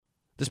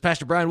This is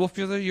Pastor Brian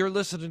Wolfmuller. You're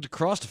listening to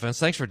Cross Defense.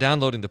 Thanks for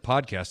downloading the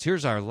podcast.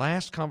 Here's our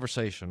last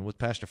conversation with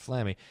Pastor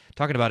Flamme,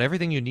 talking about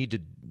everything you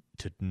need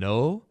to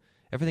know,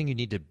 everything you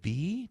need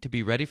to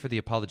be ready for the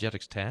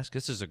apologetics task.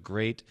 This is a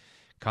great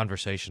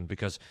conversation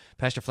because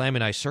Pastor Flamme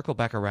and I circle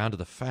back around to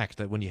the fact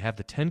that when you have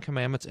the Ten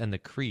Commandments and the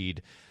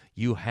Creed,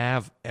 you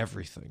have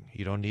everything.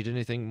 You don't need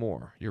anything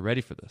more. You're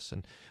ready for this.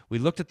 And we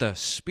looked at the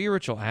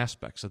spiritual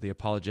aspects of the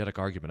apologetic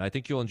argument. I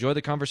think you'll enjoy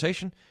the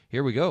conversation.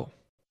 Here we go.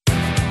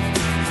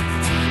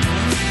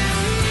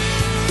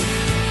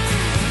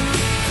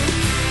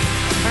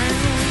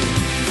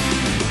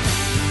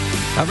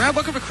 Rob,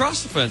 welcome to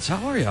Cross Defense.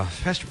 How are you?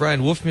 Pastor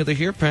Brian Wolfmuller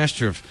here,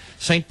 pastor of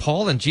St.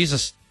 Paul and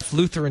Jesus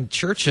Lutheran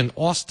Church in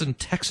Austin,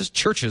 Texas.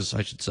 Churches,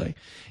 I should say,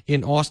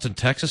 in Austin,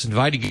 Texas.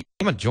 Inviting you to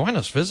come and join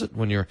us. Visit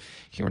when you're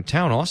here in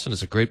town. Austin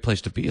is a great place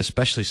to be,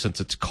 especially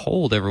since it's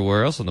cold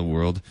everywhere else in the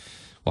world.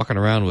 Walking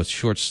around with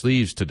short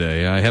sleeves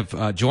today. I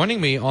have joining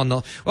me on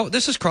the... Well,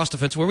 this is Cross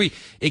Defense, where we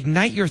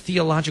ignite your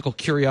theological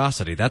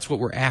curiosity. That's what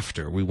we're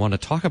after. We want to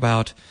talk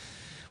about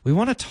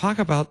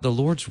the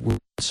Lord's Word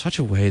in such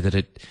a way that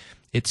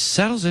it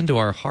settles into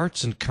our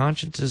hearts and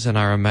consciences and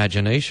our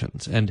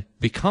imaginations and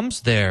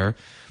becomes there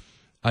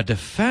a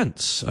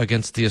defense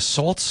against the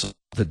assaults of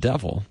the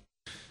devil.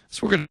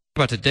 So we're going to talk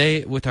about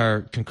today with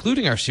our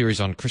concluding our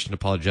series on Christian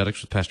apologetics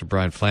with Pastor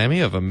Brian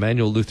Flamme of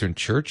Emmanuel Lutheran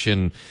Church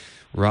in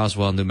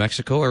Roswell, New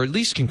Mexico, or at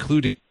least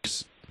concluding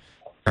this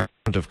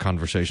round of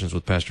conversations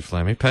with Pastor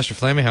Flamme. Pastor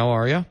Flamme, how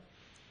are you?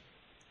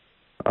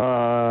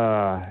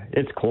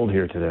 It's cold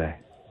here today.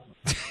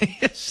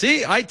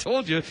 See, I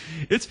told you.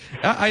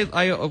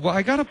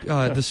 I got up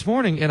this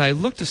morning and I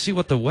looked to see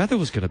what the weather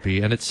was going to be,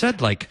 and it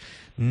said like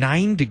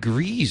 9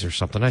 degrees or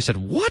something. I said,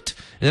 what?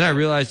 And then I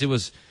realized it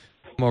was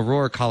from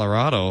Aurora,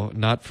 Colorado,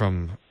 not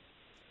from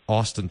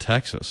Austin,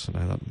 Texas. And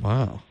I thought,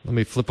 wow, let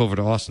me flip over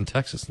to Austin,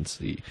 Texas and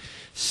see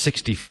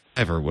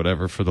 65 or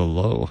whatever for the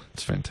low.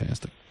 It's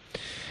fantastic.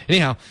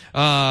 Anyhow,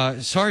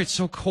 sorry it's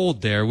so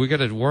cold there. We got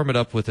to warm it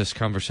up with this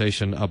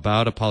conversation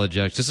about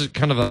apologetics. This is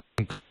kind of a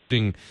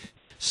concluding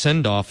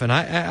send-off, and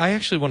I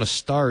actually want to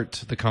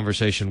start the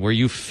conversation where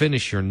you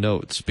finish your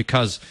notes,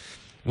 because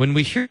when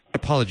we hear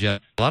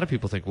apologetics, a lot of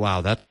people think,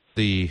 wow, that's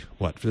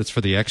that's for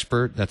the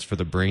expert, that's for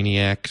the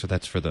brainiac, so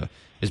that's for the...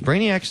 Is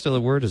brainiac still a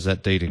word? Is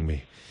that dating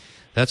me?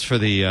 That's for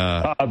the...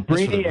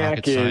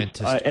 brainiac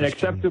is an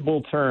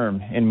acceptable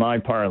term in my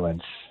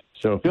parlance,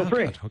 so feel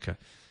free. Good. Okay.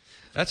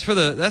 That's for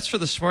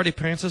the smarty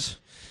pantses.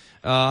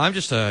 I'm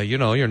just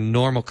your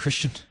normal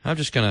Christian. I'm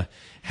just going to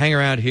hang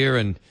around here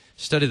and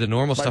study the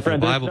normal stuff in the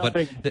Bible,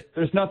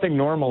 there's nothing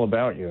normal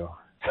about you.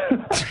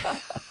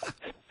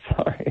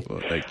 Sorry.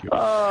 Well, thank you.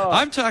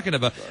 I'm talking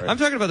about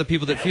the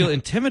people that feel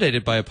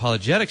intimidated by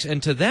apologetics,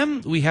 and to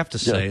them we have to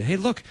say, hey,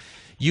 look,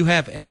 you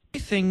have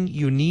everything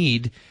you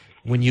need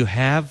when you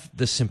have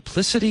the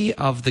simplicity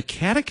of the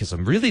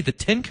Catechism. Really, the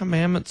Ten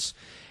Commandments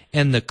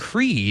and the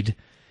Creed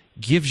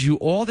gives you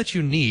all that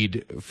you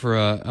need for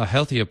a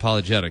healthy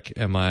apologetic.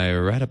 Am I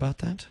right about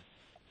that?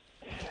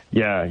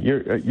 Yeah,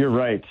 you're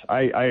right.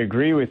 I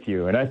agree with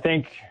you, and I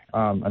think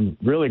I'm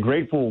really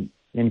grateful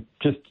in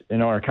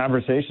our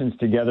conversations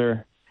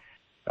together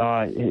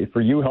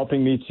for you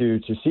helping me to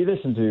see this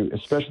and to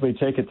especially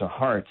take it to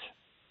heart.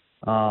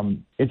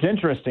 It's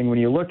interesting when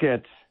you look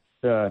at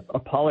the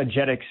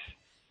apologetics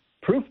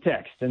proof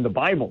text in the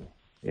Bible.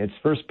 It's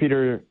 1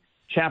 Peter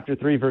chapter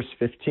 3, verse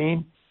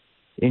 15.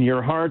 In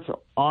your hearts,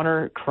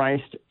 honor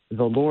Christ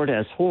the Lord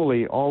as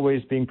holy,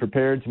 always being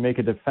prepared to make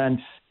a defense.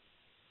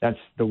 That's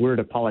the word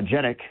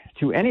apologetic,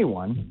 to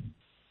anyone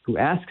who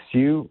asks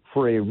you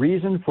for a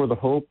reason for the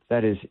hope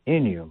that is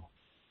in you.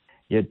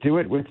 Yet do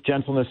it with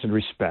gentleness and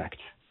respect.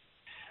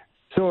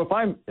 So if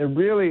I'm a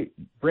really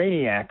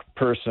brainiac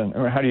person,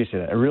 or how do you say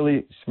that, a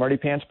really smarty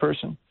pants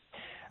person,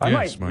 I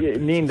might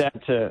mean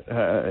that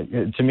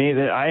to me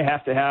that I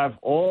have to have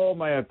all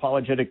my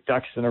apologetic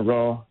ducks in a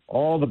row,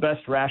 all the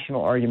best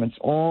rational arguments,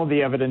 all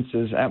the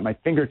evidences at my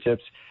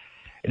fingertips.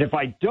 And if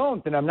I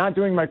don't, then I'm not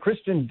doing my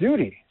Christian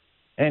duty.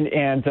 And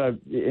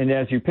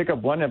as you pick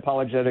up one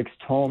apologetics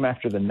tome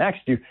after the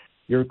next,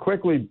 you're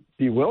quickly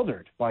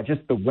bewildered by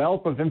just the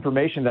wealth of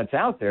information that's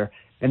out there.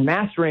 And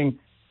mastering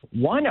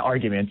one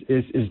argument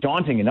is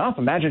daunting enough.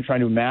 Imagine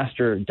trying to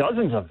master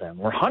dozens of them,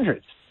 or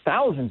hundreds,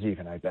 thousands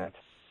even, I bet.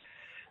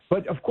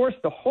 But, of course,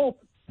 the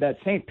hope that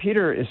St.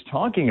 Peter is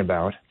talking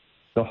about,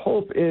 the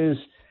hope is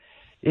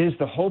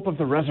the hope of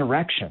the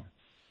resurrection,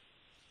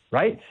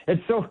 right?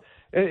 And so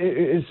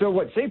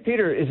what St.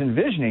 Peter is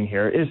envisioning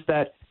here is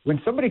that when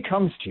somebody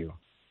comes to you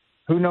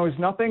who knows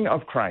nothing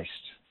of Christ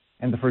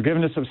and the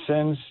forgiveness of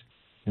sins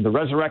and the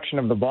resurrection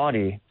of the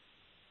body,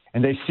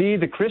 and they see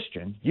the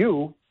Christian,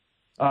 you,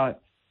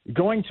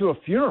 going to a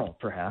funeral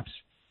perhaps,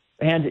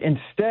 and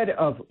instead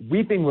of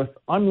weeping with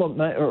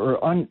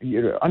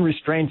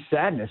unrestrained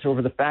sadness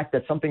over the fact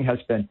that something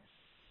has been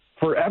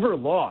forever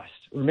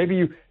lost, or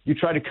maybe you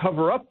try to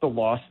cover up the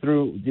loss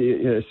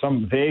through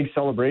some vague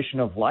celebration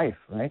of life,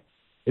 right?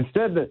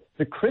 Instead,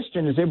 the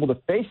Christian is able to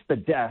face the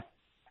death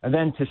and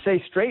then to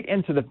say straight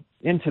into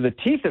the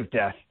teeth of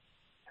death,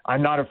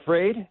 I'm not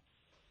afraid.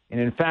 and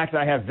in fact,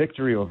 I have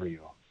victory over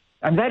you.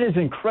 And that is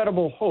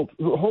incredible hope.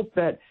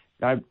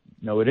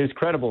 It is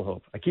credible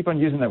hope. I keep on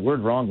using that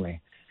word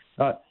wrongly.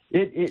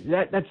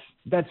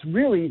 That's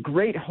really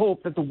great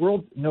hope that the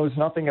world knows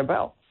nothing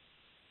about.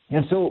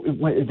 And so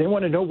they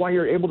want to know why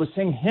you're able to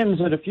sing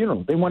hymns at a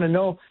funeral. They want to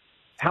know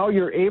how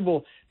you're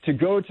able to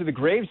go to the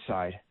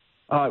graveside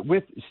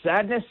with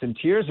sadness and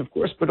tears, of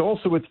course, but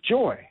also with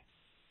joy.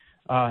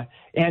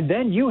 And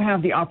then you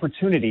have the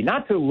opportunity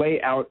not to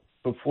lay out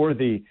before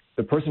the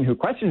person who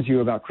questions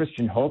you about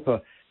Christian hope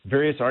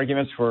various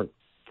arguments for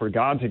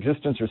God's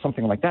existence or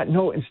something like that.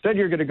 No, instead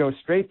you're going to go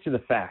straight to the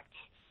facts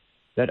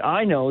that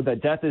I know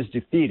that death is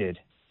defeated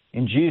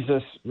in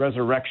Jesus'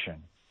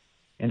 resurrection.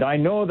 And I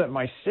know that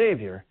my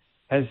Savior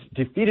has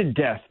defeated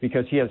death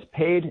because he has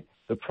paid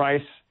the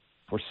price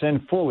for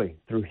sin fully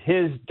through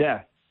his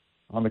death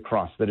on the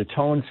cross that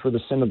atones for the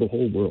sin of the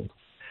whole world.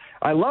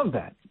 I love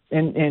that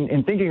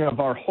in thinking of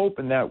our hope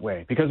in that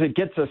way, because it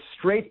gets us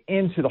straight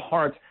into the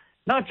heart,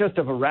 not just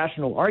of a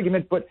rational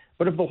argument, but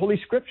of the Holy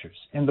Scriptures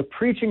and the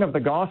preaching of the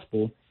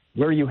gospel,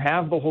 where you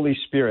have the Holy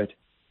Spirit,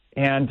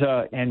 and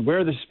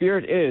where the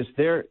Spirit is,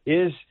 there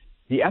is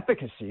the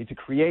efficacy to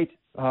create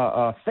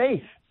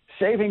faith,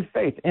 saving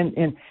faith,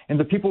 in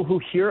the people who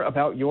hear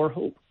about your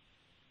hope.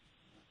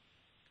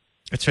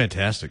 It's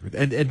fantastic,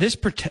 and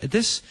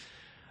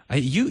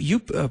you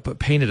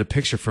painted a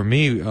picture for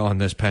me on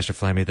this, Pastor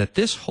Flamme, that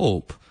this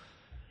hope,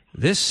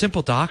 this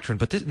simple doctrine,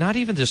 but not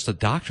even just a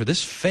doctrine,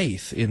 this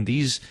faith in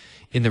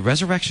the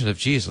resurrection of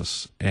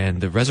Jesus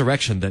and the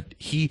resurrection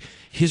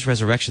his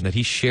resurrection that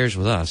he shares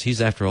with us.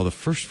 He's, after all, the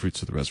first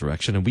fruits of the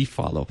resurrection, and we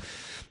follow.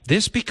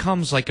 This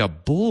becomes like a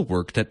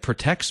bulwark that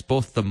protects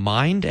both the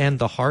mind and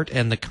the heart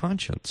and the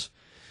conscience.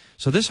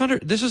 So this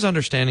is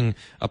understanding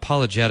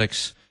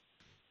apologetics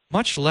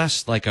much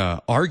less like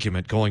a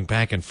argument going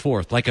back and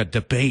forth, like a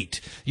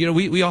debate. You know,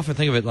 we often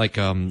think of it like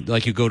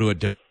you go to a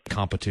debate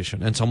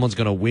competition and someone's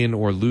going to win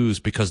or lose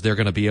because they're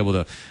going to be able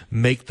to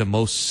make the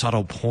most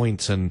subtle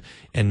points and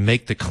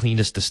make the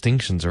cleanest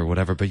distinctions or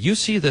whatever. But you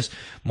see this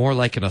more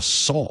like an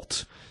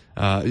assault,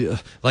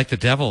 like the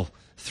devil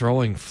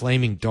throwing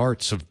flaming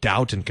darts of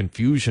doubt and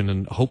confusion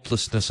and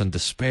hopelessness and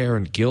despair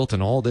and guilt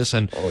and all this.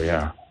 And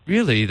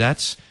really,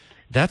 that's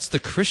the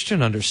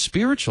Christian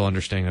spiritual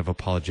understanding of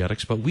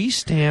apologetics, but we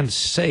stand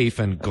safe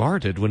and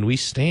guarded when we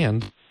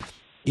stand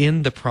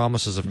in the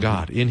promises of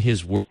God, in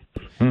his word,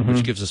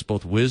 which gives us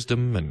both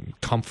wisdom and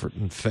comfort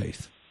and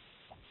faith.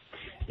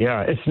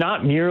 Yeah, it's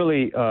not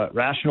merely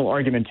rational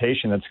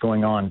argumentation that's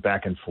going on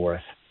back and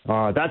forth.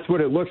 That's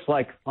what it looks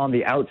like on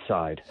the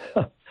outside.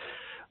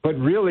 But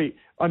really,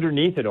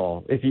 underneath it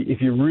all,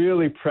 if you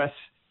really press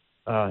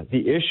the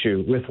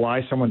issue with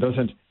why someone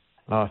doesn't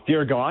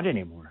fear God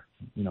anymore,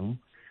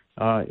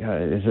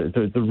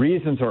 the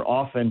reasons are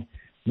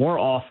more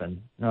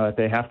often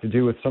they have to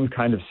do with some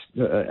kind of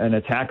an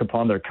attack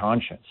upon their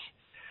conscience,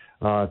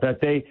 that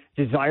they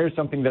desire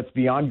something that's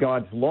beyond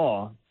God's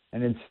law,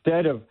 and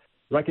instead of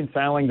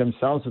reconciling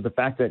themselves with the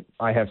fact that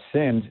I have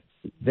sinned,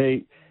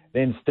 they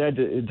instead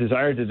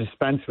desire to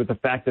dispense with the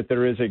fact that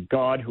there is a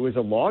God who is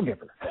a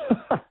lawgiver,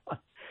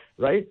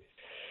 right?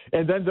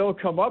 And then they'll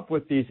come up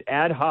with these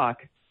ad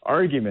hoc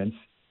arguments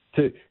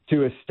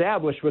to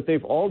establish what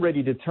they've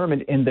already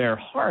determined in their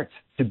heart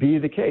to be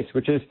the case,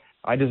 which is,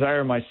 I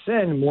desire my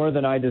sin more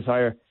than I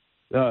desire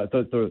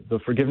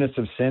the forgiveness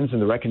of sins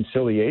and the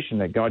reconciliation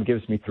that God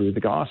gives me through the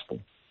gospel.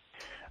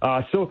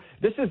 So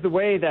this is the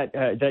way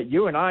that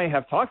you and I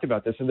have talked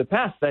about this in the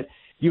past, that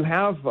you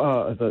have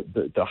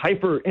the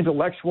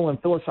hyper-intellectual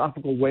and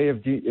philosophical way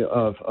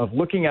of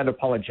looking at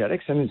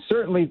apologetics, and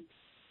certainly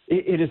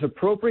it is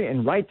appropriate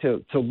and right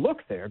to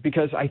look there,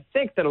 because I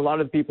think that a lot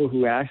of people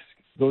who ask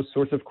those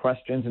sorts of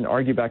questions and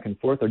argue back and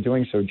forth are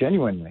doing so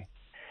genuinely.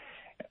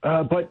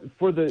 But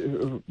for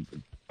the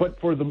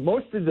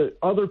most of the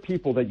other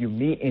people that you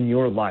meet in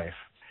your life,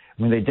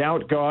 when they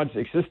doubt God's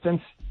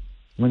existence,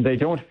 when they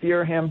don't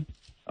fear him,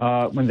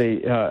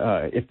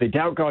 if they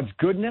doubt God's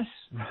goodness,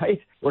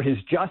 right, or his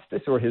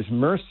justice or his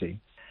mercy,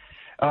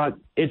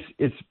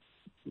 it's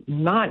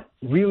not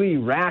really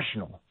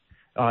rational.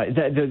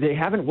 They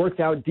haven't worked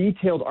out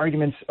detailed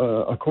arguments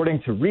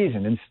according to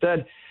reason.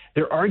 Instead,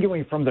 they're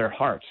arguing from their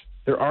hearts.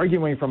 They're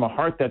arguing from a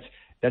heart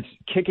that's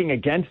kicking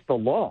against the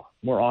law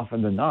more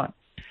often than not.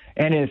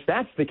 And if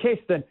that's the case,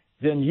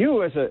 then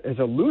you as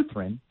a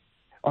Lutheran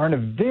are in a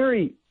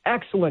very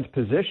excellent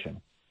position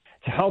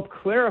to help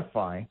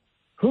clarify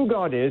who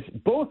God is,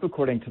 both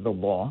according to the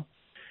law,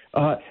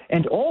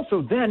 and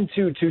also then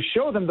to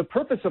show them the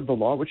purpose of the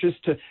law, which is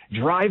to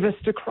drive us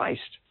to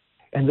Christ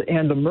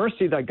and the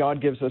mercy that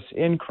God gives us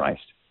in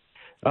Christ,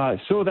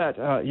 so that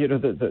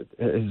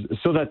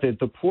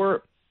the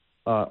poor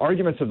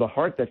arguments of the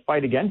heart that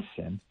fight against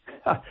sin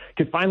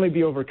could finally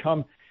be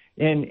overcome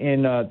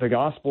in the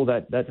gospel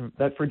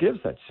that forgives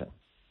that sin.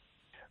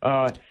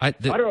 I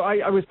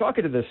was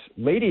talking to this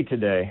lady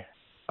today.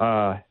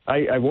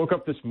 I woke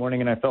up this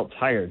morning and I felt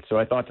tired, so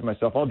I thought to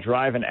myself, I'll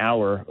drive an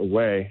hour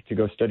away to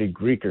go study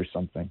Greek or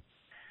something.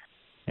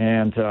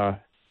 And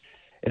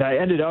I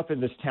ended up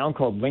in this town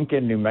called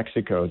Lincoln, New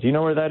Mexico. Do you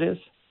know where that is?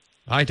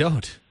 I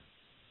don't.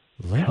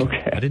 Lincoln.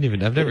 Okay.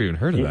 I've never even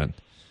heard of that.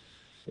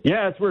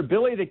 Yeah, it's where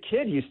Billy the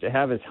Kid used to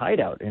have his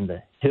hideout in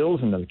the hills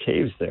and the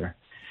caves there.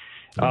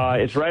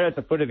 It's right at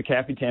the foot of the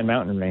Capitan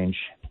Mountain Range.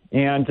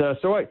 And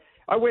so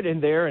I went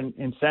in there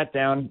and sat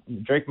down,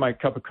 drank my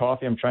cup of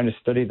coffee. I'm trying to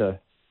study the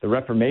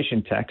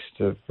Reformation text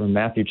from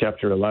Matthew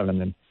chapter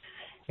 11.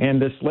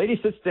 And this lady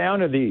sits down,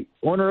 the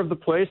owner of the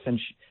place, and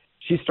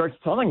she starts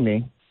telling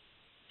me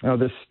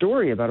this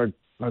story about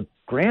a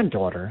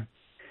granddaughter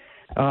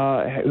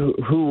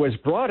who was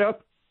brought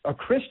up a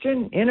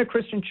Christian in a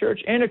Christian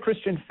church and a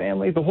Christian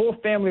family. The whole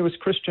family was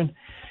Christian.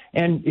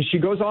 And she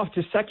goes off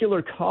to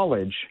secular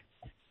college,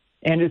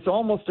 and it's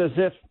almost as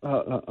if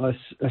a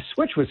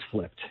switch was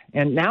flipped.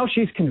 And now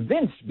she's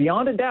convinced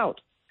beyond a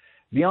doubt,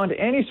 beyond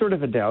any sort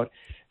of a doubt,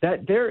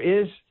 that there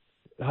is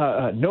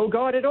no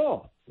God at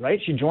all,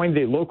 right? She joined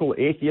the local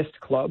atheist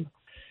club,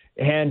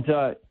 and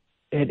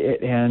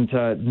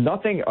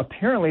nothing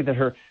apparently that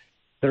her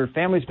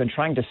family's been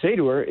trying to say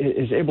to her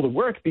is able to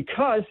work,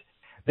 because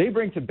they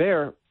bring to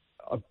bear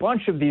a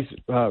bunch of these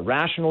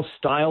rational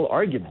style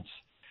arguments,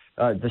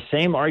 the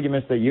same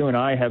arguments that you and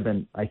I have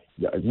been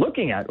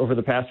looking at over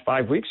the past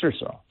 5 weeks or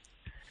so.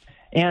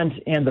 And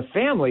the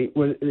family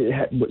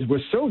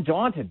was so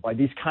daunted by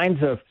these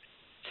kinds of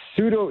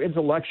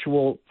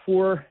pseudo-intellectual,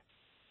 poor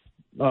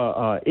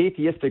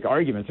atheistic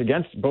arguments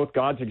against both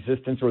God's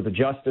existence or the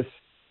justice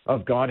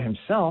of God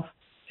himself,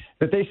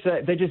 that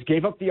they just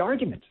gave up the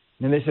argument.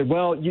 And they said,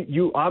 well,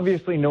 you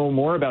obviously know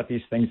more about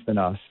these things than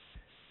us,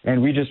 and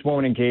we just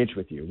won't engage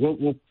with you.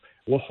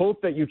 We'll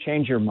hope that you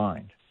change your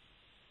mind.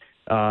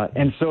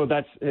 And so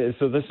this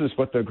is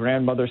what the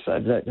grandmother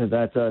said,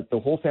 that the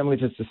whole family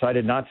just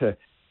decided not to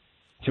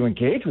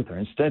engage with her,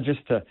 instead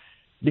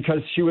because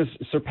she was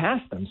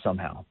surpassed them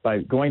somehow by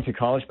going to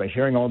college, by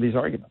hearing all these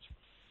arguments.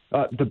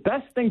 The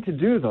best thing to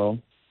do, though,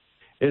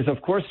 is,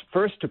 of course,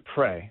 first to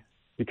pray,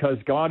 because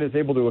God is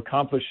able to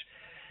accomplish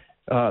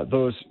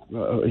those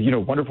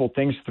wonderful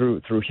things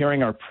through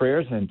hearing our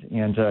prayers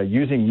and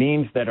using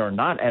means that are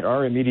not at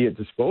our immediate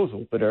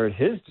disposal, but are at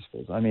his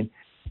disposal. I mean,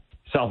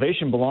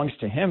 salvation belongs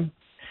to him.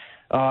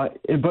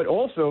 But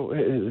also,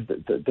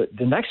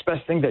 the next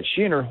best thing that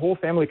she and her whole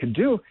family could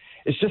do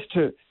is just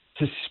to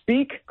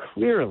speak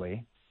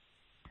clearly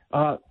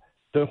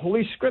the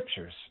Holy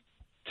Scriptures,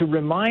 to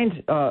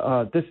remind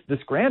this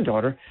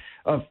granddaughter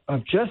of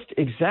just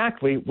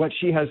exactly what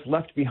she has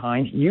left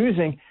behind,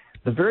 using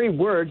the very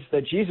words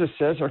that Jesus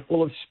says are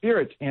full of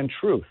spirit and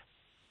truth.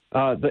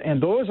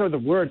 And those are the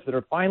words that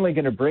are finally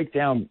going to break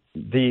down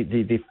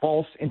the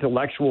false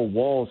intellectual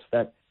walls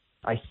that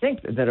I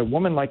think that a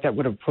woman like that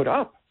would have put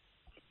up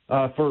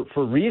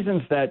for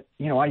reasons that,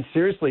 I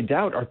seriously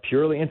doubt are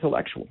purely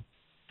intellectual.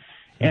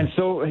 And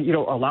so,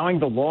 allowing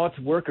the law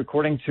to work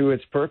according to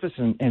its purpose,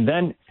 and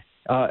then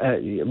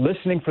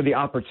listening for the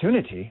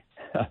opportunity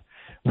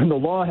when the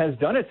law has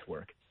done its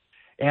work,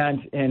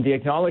 and the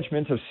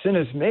acknowledgement of sin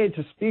is made,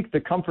 to speak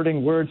the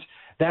comforting words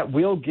that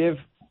will give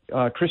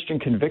Christian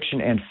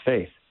conviction and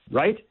faith,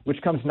 right?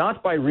 Which comes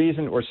not by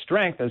reason or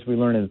strength, as we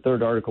learn in the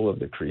third article of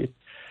the Creed,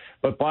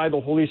 but by the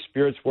Holy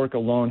Spirit's work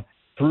alone,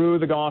 through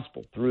the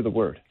gospel, through the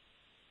word.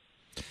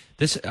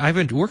 I've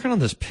been working on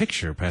this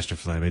picture, Pastor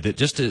Flammy,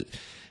 that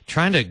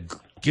trying to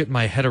get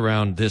my head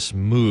around this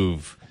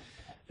move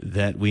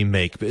that we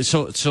make.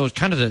 So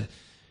kind of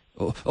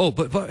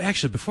but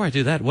actually, before I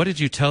do that, what did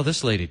you tell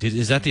this lady?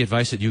 Is that the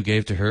advice that you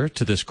gave to her,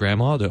 to this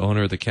grandma, the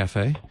owner of the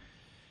cafe?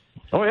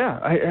 Oh, yeah.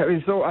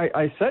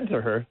 I said to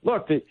her,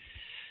 look,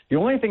 the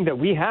only thing that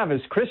we have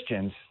as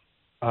Christians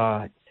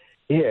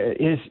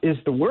is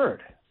the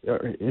Word,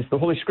 is the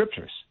Holy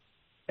Scriptures.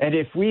 And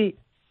if we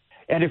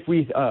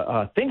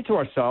think to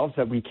ourselves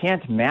that we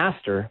can't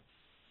master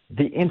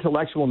the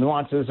intellectual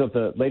nuances of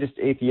the latest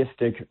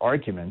atheistic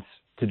arguments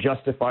to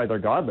justify their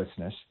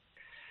godlessness,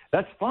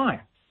 that's fine,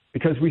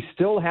 because we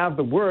still have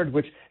the Word,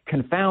 which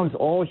confounds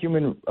all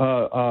human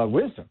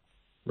wisdom,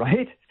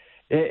 right?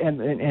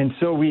 And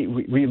so we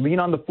lean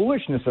on the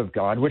foolishness of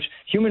God, which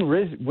human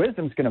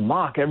wisdom is going to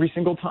mock every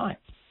single time.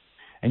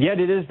 And yet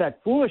it is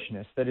that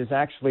foolishness that is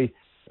actually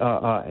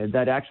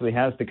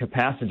has the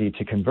capacity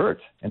to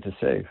convert and to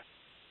save.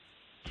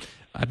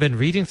 I've been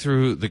reading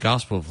through the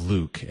Gospel of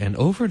Luke, and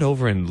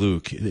over in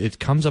Luke, it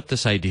comes up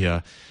this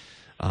idea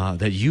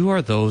that you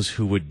are those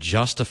who would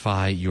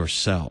justify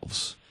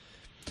yourselves.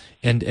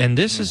 And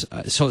this is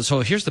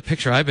so here's the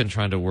picture I've been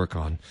trying to work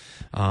on,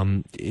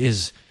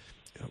 is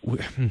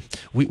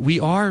we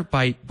are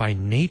by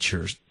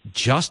nature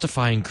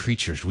justifying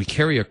creatures. We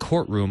carry a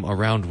courtroom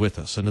around with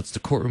us, and it's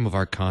the courtroom of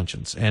our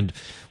conscience. And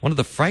one of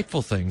the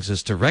frightful things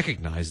is to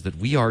recognize that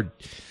we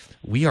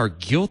are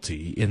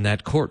guilty in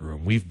that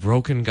courtroom. We've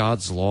broken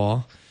God's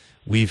law.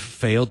 We've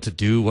failed to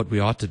do what we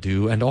ought to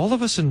do. And all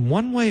of us in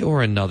one way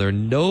or another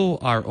know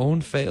our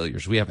own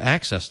failures. We have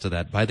access to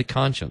that by the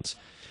conscience.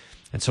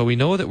 And so we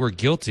know that we're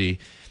guilty.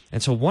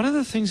 And so one of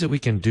the things that we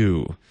can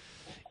do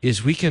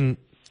is we can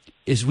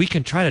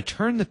try to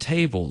turn the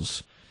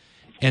tables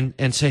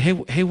and say,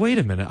 hey, wait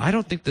a minute. I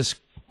don't think this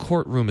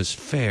courtroom is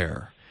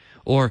fair.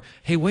 Or,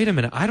 hey, wait a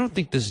minute. I don't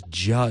think this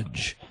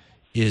judge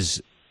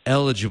is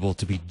eligible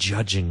to be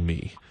judging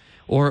me.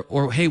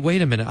 Or hey,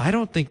 wait a minute, I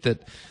don't think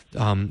that,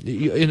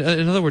 in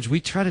other words,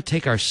 we try to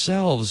take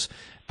ourselves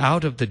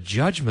out of the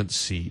judgment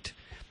seat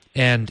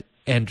and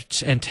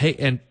step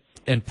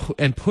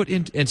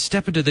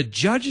into the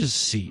judge's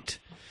seat.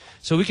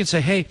 So we can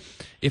say, hey,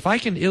 if I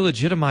can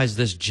illegitimize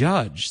this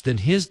judge, then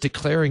his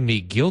declaring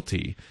me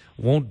guilty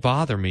won't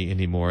bother me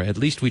anymore. At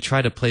least we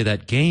try to play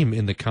that game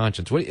in the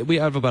conscience. We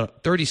have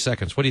about 30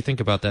 seconds. What do you think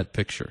about that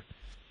picture?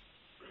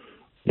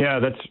 Yeah,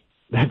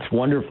 that's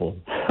wonderful.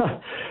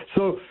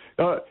 So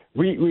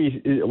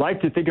we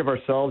like to think of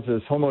ourselves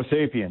as Homo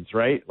sapiens,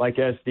 right? Like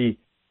as the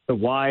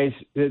wise.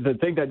 The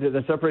thing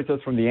that separates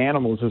us from the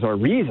animals is our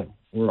reason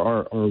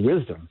or our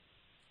wisdom.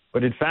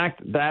 But in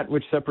fact, that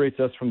which separates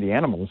us from the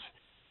animals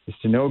is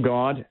to know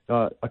God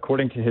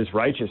according to his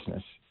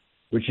righteousness,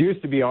 which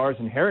used to be ours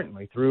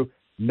inherently through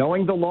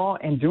knowing the law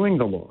and doing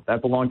the law.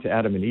 That belonged to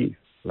Adam and Eve,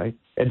 right?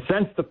 And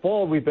since the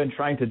fall, we've been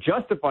trying to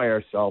justify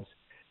ourselves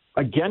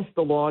against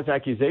the law's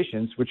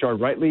accusations, which are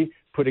rightly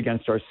put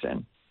against our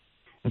sin.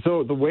 And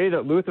so the way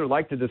that Luther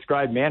liked to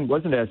describe man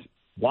wasn't as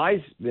wise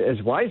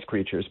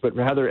creatures, but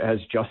rather as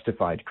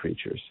justified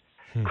creatures,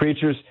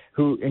 creatures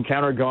who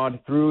encounter God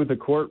through the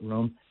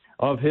courtroom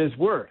of his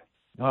word,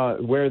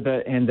 where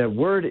the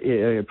word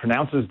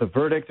pronounces the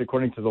verdict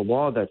according to the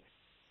law that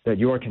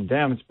you are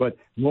condemned. But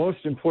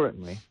most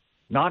importantly,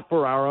 not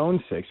for our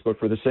own sakes, but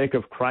for the sake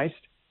of Christ,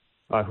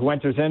 who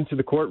enters into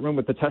the courtroom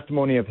with the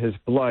testimony of his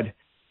blood,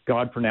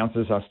 God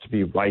pronounces us to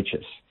be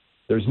righteous.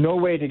 There's no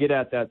way to get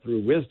at that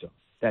through wisdom.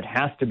 That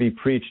has to be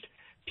preached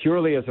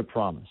purely as a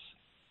promise.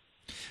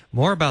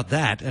 More about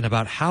that and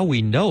about how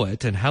we know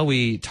it and how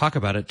we talk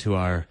about it to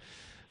our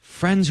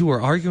friends who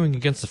are arguing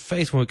against the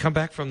faith when we come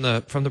back from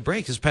the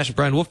break. This is Pastor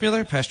Brian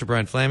Wolfmueller. Pastor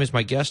Brian Flamm is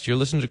my guest. You're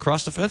listening to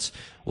Cross the Fence.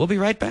 We'll be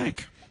right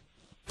back.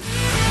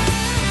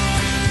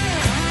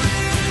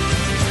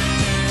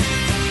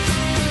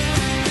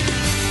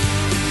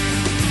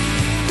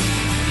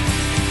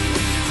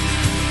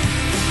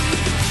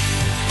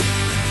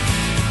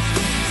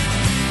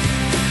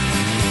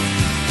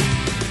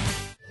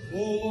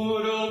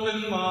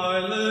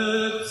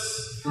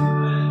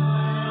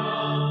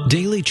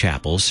 Daily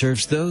Chapel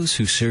serves those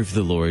who serve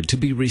the Lord to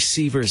be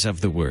receivers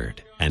of the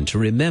Word and to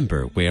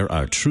remember where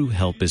our true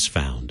help is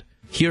found.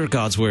 Hear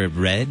God's Word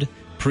read,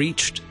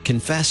 preached,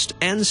 confessed,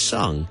 and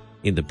sung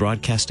in the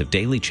broadcast of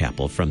Daily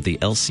Chapel from the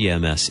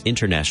LCMS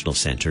International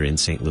Center in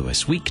St.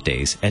 Louis,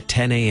 weekdays at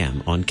 10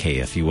 a.m. on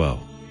KFUO.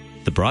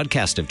 The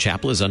broadcast of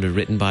Chapel is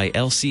underwritten by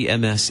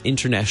LCMS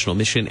International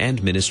Mission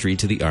and Ministry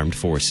to the Armed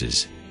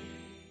Forces.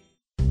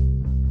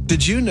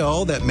 Did you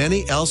know that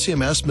many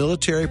LCMS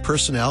military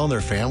personnel and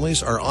their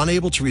families are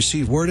unable to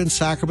receive Word and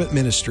Sacrament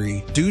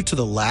ministry due to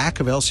the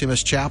lack of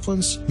LCMS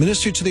chaplains?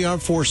 Ministry to the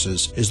Armed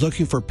Forces is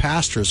looking for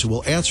pastors who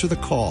will answer the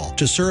call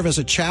to serve as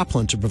a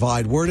chaplain to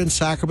provide Word and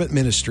Sacrament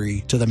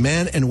ministry to the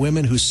men and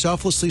women who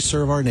selflessly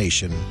serve our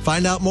nation.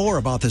 Find out more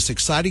about this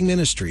exciting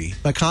ministry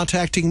by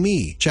contacting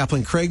me,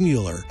 Chaplain Craig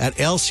Mueller, at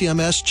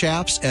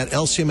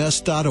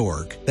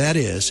lcmschaps@lcms.org. That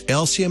is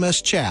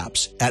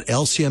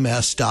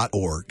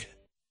lcmschaps@lcms.org.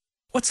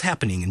 What's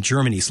happening in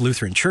Germany's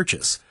Lutheran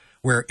churches,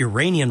 where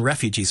Iranian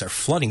refugees are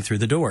flooding through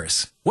the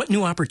doors? What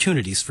new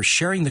opportunities for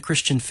sharing the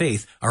Christian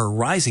faith are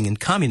arising in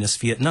communist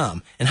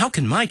Vietnam, and how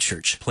can my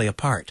church play a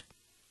part?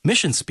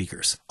 Mission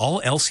speakers,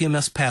 all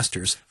LCMS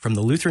pastors from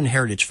the Lutheran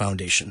Heritage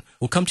Foundation,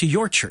 will come to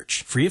your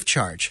church free of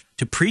charge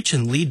to preach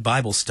and lead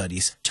Bible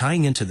studies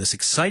tying into this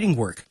exciting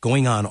work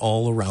going on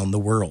all around the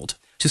world.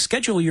 To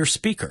schedule your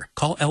speaker,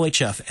 call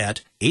LHF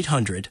at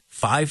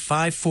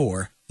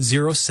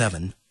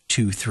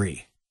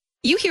 800-554-0723.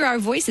 You hear our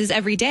voices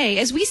every day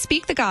as we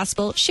speak the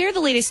gospel, share the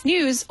latest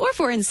news, or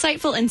for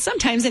insightful and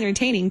sometimes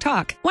entertaining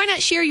talk. Why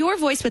not share your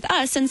voice with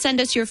us and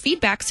send us your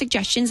feedback,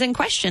 suggestions, and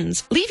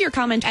questions? Leave your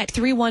comment at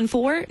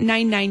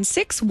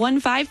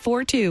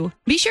 314-996-1542.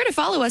 Be sure to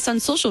follow us on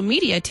social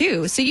media,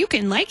 too, so you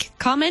can like,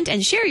 comment,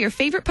 and share your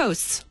favorite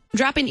posts.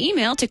 Drop an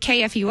email to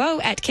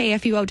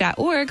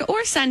kfuo@kfuo.org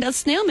or send a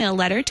snail mail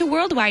letter to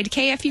Worldwide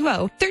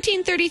KFUO,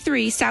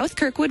 1333 South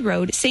Kirkwood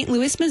Road, St.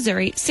 Louis,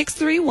 Missouri,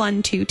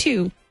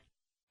 63122.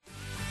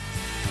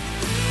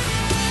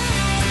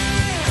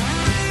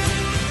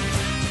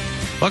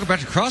 Welcome back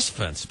to Cross the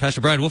Fence. Pastor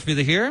Brian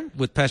Wolfmueller here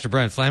with Pastor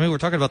Brian Flamm. We're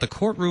talking about the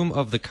courtroom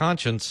of the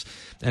conscience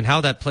and how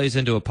that plays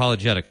into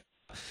apologetic.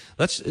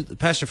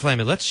 Pastor Flamm,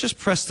 let's just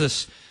press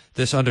this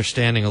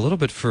understanding a little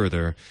bit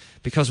further,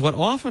 because what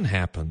often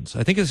happens,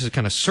 I think this is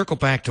kind of circle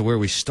back to where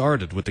we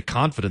started with the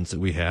confidence that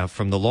we have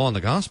from the law and the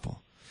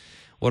gospel.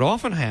 What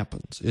often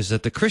happens is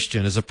that the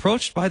Christian is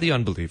approached by the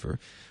unbeliever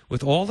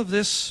with all of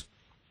this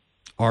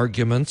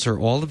arguments or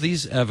all of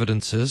these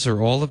evidences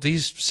or all of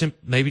these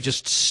maybe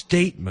just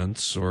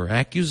statements or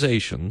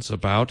accusations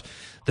about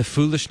the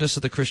foolishness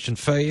of the Christian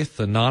faith,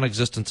 the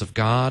non-existence of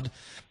God,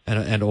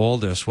 and all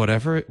this,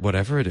 whatever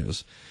it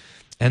is.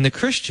 And the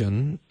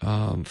Christian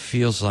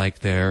feels like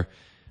they're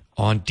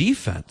on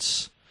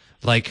defense,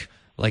 like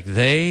like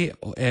they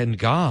and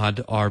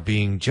God are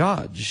being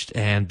judged,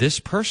 and this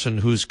person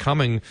who's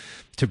coming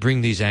to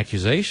bring these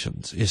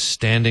accusations is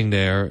standing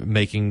there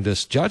making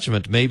this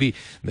judgment, maybe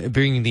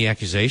bringing the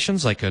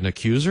accusations like an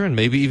accuser, and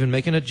maybe even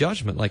making a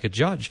judgment like a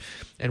judge.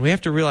 And we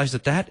have to realize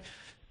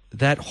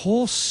that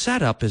whole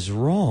setup is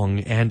wrong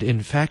and,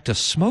 in fact, a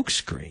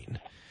smokescreen.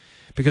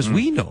 Because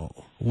we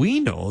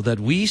know that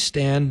we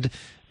stand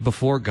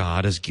before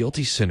God as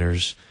guilty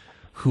sinners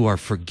who are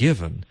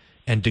forgiven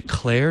and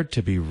declared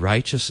to be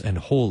righteous and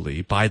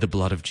holy by the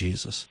blood of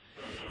Jesus.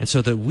 And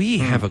so that we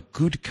have a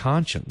good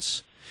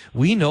conscience.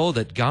 We know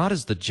that God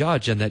is the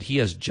judge and that he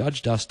has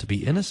judged us to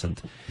be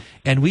innocent.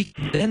 And we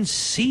then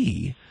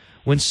see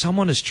when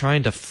someone is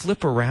trying to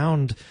flip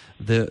around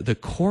the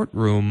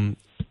courtroom,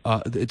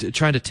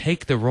 trying to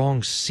take the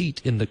wrong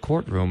seat in the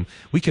courtroom,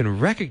 we can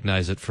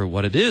recognize it for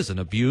what it is: an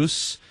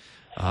abuse,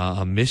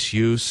 a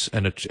misuse,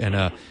 and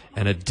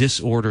a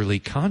disorderly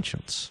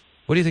conscience.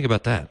 What do you think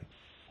about that?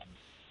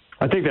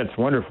 I think that's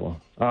wonderful.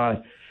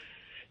 A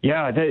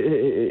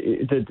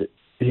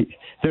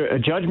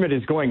judgment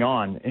is going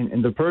on,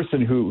 and the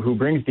person who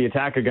brings the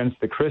attack against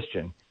the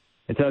Christian,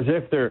 it's as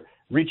if they're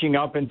reaching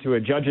up into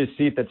a judge's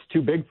seat that's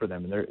too big for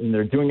them, and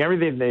they're doing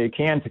everything they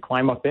can to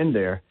climb up in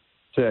there.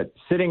 So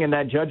sitting in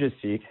that judge's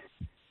seat,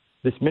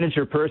 this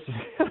miniature person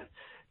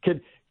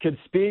could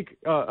speak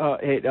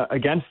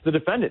against the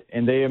defendant,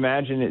 and they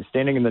imagine it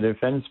standing in the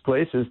defendant's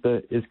place is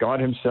God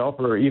himself,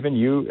 or even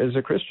you as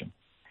a Christian.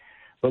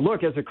 But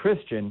look, as a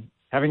Christian,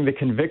 having the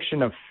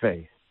conviction of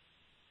faith,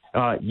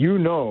 you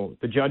know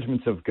the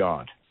judgments of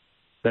God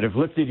that have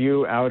lifted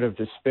you out of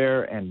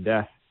despair and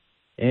death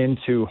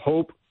into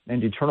hope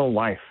and eternal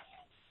life.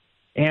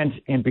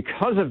 And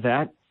because of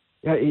that,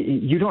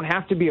 you don't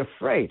have to be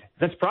afraid.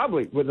 That's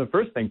probably the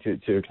first thing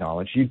to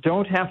acknowledge. You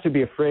don't have to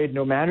be afraid,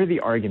 no matter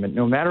the argument,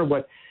 no matter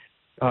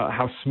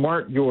how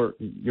smart your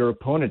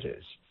opponent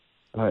is.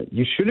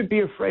 You shouldn't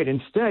be afraid.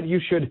 Instead, you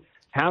should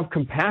have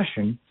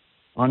compassion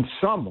on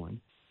someone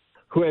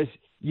who has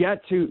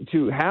yet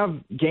to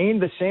have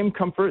gained the same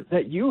comfort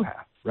that you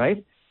have,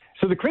 right?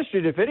 So the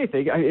Christian, if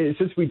anything,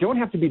 since we don't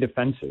have to be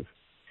defensive,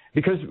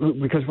 because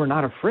we're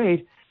not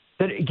afraid,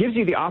 that it gives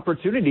you the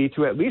opportunity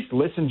to at least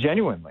listen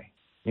genuinely.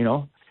 You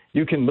know,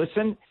 you can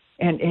listen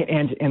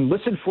and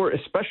listen for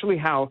especially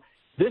how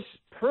this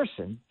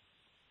person's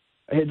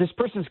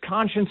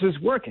conscience is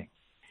working,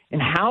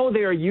 and how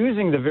they are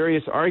using the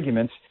various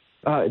arguments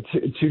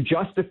to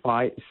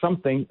justify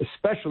something,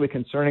 especially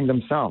concerning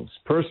themselves,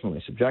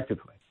 personally,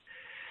 subjectively.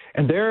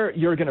 And there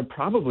you're going to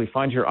probably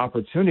find your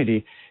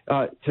opportunity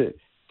to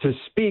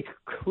speak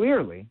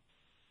clearly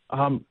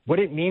what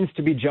it means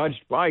to be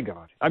judged by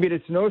God. I mean,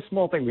 it's no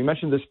small thing. We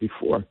mentioned this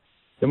before.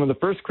 Then when the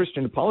first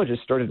Christian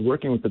apologists started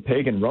working with the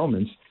pagan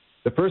Romans,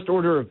 the first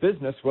order of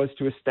business was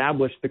to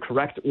establish the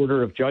correct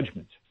order of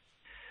judgment.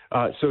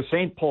 So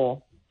St.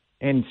 Paul,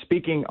 in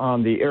speaking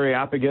on the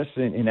Areopagus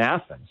in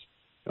Athens,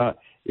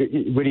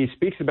 when he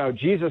speaks about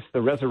Jesus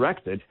the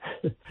resurrected,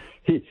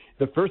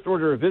 the first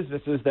order of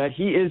business is that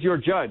he is your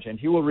judge, and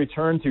he will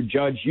return to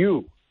judge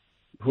you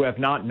who have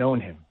not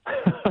known him.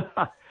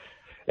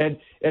 and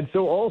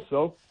so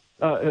also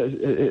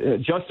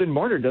Justin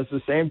Martyr does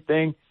the same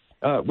thing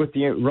with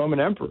the Roman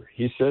emperor.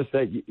 He says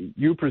that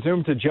you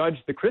presume to judge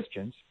the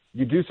Christians.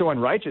 You do so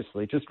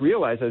unrighteously. Just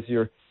realize as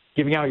you're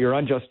giving out your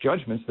unjust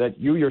judgments that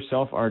you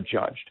yourself are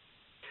judged.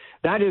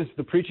 That is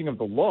the preaching of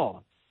the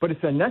law, but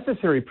it's a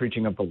necessary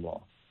preaching of the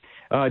law.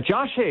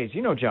 Josh Hayes,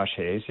 you know Josh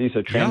Hayes. He's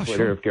a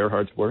translator of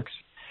Gerhard's works.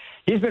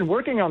 He's been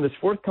working on this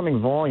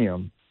forthcoming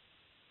volume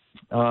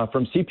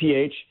from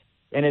CPH,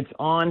 and it's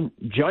on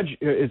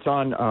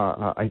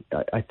I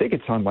think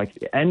it's on like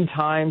the end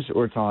times,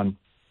 or it's on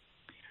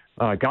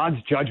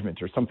God's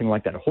judgment or something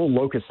like that, a whole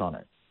locus on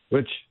it,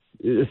 which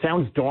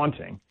sounds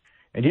daunting.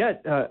 And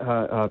yet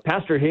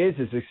Pastor Hayes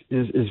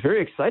is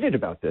very excited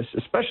about this,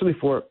 especially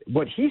for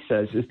what he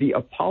says is the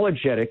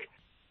apologetic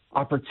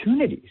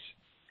opportunities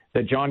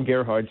that John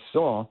Gerhard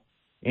saw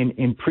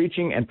in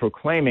preaching and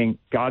proclaiming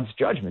God's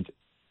judgment.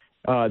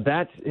 So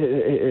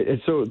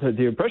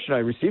the impression I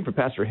received from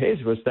Pastor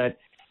Hayes was that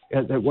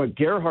what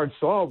Gerhard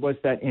saw was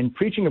that in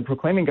preaching and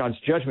proclaiming God's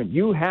judgment,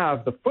 you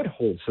have the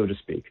foothold, so to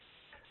speak,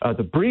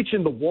 the breach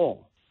in the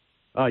wall.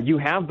 You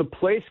have the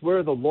place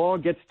where the law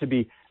gets to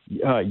be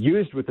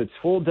used with its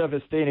full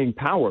devastating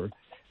power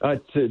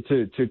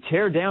to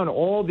tear down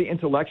all the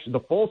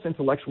false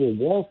intellectual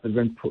walls that have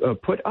been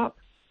put up.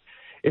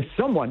 If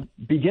someone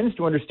begins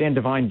to understand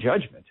divine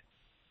judgment,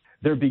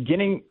 they're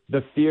beginning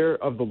the fear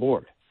of the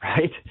Lord,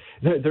 right?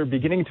 They're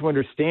beginning to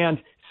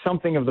understand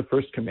something of the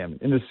first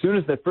commandment. And as soon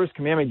as that first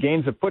commandment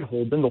gains a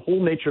foothold, then the whole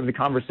nature of the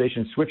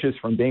conversation switches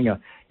from being an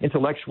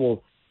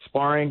intellectual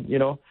sparring,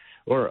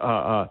 or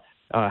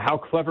how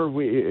clever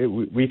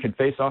we can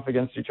face off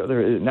against each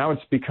other. Now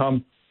it's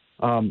become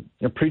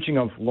a preaching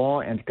of law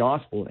and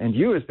gospel. And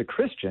you, as the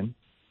Christian,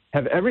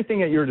 have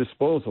everything at your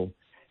disposal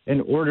in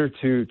order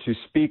to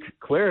speak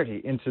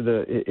clarity into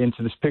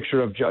this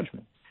picture of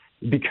judgment.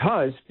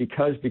 Because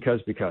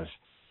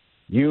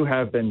you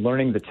have been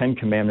learning the Ten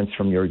Commandments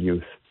from your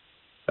youth.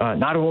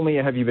 Not only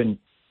have you been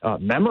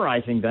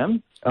memorizing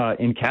them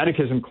in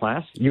catechism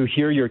class. You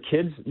hear your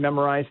kids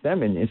memorize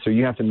them, and so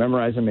you have to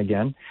memorize them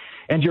again.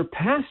 And your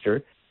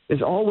pastor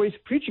is always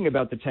preaching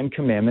about the Ten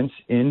Commandments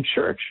in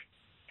church.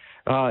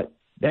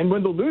 And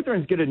when the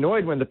Lutherans get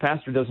annoyed when the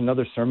pastor does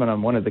another sermon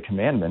on one of the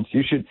commandments,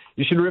 you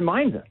should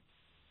remind them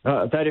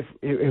that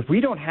if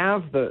we don't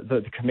have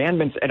the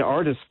commandments at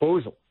our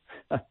disposal,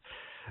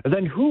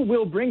 then who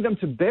will bring them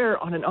to bear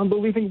on an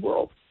unbelieving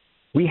world?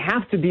 We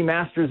have to be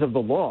masters of the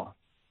law,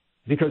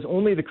 because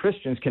only the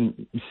Christians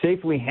can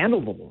safely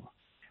handle the law.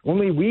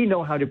 Only we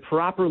know how to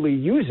properly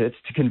use it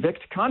to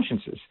convict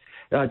consciences,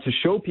 to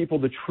show people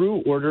the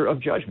true order of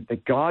judgment,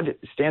 that God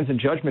stands in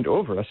judgment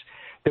over us,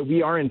 that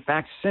we are in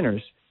fact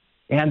sinners,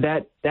 and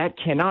that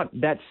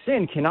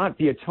sin cannot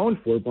be atoned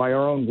for by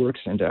our own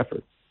works and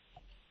effort.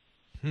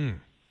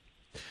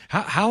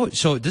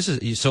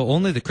 So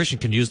only the Christian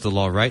can use the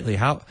law rightly.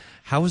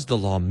 How is the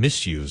law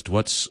misused?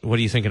 What are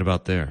you thinking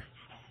about there?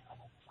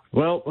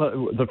 Well,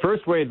 the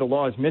first way the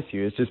law is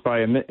misused is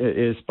by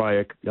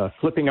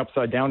flipping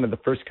upside down to the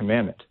first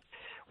commandment,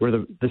 where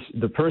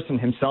the person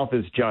himself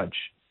is judge,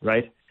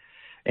 right?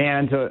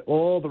 And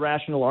all the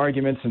rational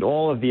arguments and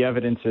all of the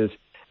evidences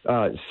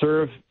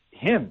serve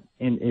him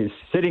is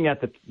sitting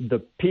at the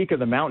peak of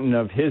the mountain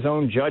of his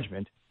own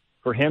judgment,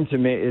 for him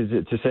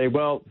to say,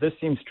 well, this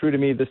seems true to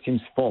me, this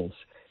seems false.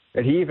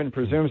 That he even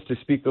presumes to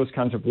speak those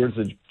kinds of words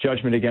of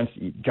judgment against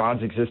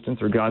God's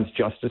existence or God's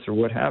justice or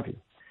what have you.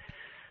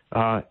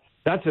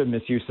 That's a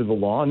misuse of the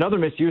law. Another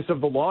misuse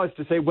of the law is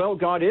to say, well,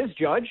 God is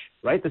judge,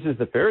 right? This is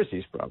the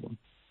Pharisees' problem.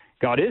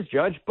 God is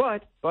judge,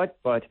 but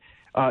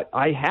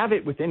I have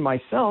it within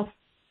myself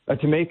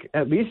to make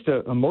at least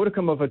a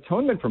modicum of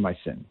atonement for my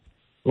sin.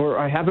 Or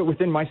I have it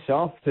within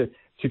myself to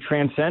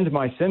transcend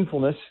my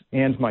sinfulness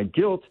and my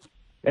guilt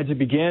and to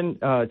begin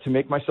to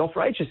make myself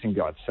righteous in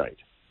God's sight.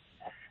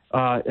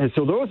 And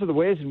so those are the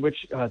ways in which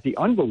the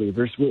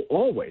unbelievers will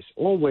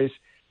always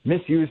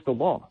misuse the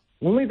law.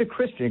 Only the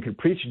Christian can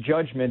preach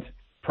judgment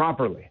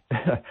properly.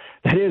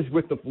 That is,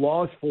 with the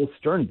law's full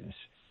sternness.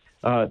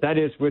 That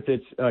is, with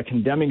its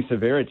condemning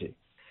severity.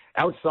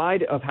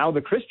 Outside of how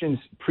the Christians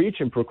preach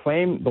and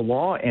proclaim the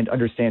law and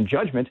understand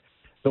judgment,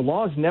 the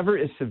law is never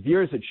as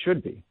severe as it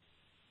should be.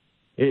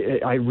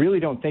 I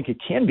really don't think it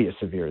can be as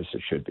severe as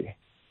it should be.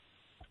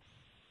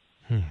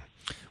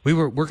 We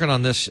were working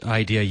on this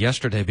idea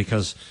yesterday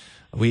because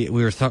we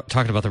were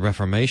talking about the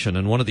Reformation,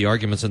 and one of the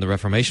arguments in the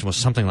Reformation was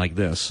something like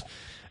this.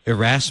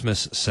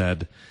 Erasmus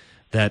said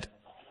that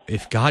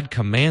if God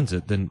commands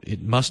it, then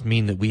it must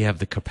mean that we have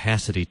the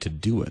capacity to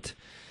do it.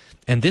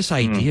 And this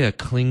idea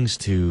clings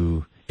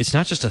to, it's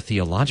not just a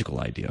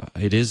theological idea.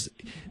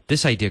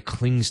 This idea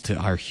clings to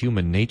our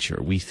human nature.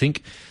 We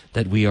think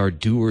that we are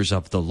doers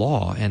of the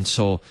law, and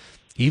so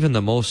even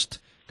the most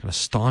kind of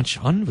staunch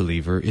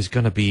unbeliever is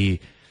going to be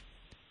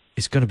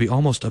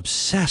almost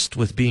obsessed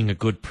with being a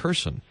good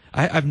person.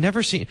 I've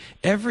never seen,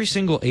 every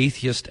single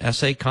atheist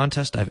essay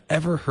contest I've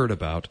ever heard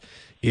about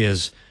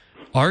is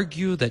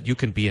argue that you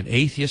can be an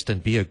atheist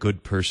and be a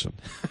good person.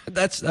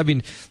 It's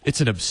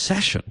an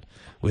obsession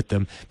with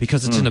them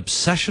because it's an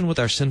obsession with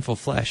our sinful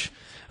flesh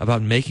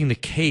about making the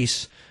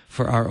case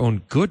for our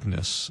own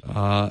goodness.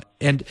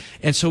 And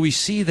so we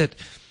see that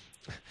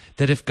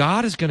if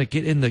God is going to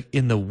get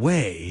in the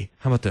way,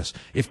 how about this?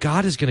 If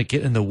God is going to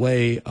get in the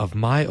way of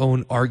my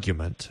own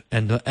argument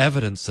and the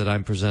evidence that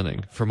I'm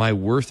presenting for my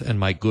worth and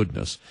my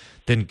goodness,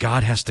 then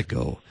God has to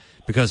go.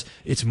 Because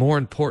it's more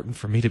important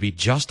for me to be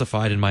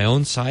justified in my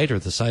own sight or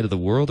the sight of the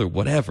world or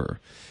whatever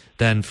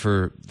than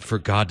for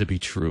God to be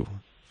true.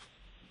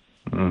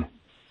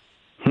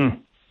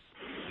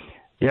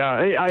 Yeah,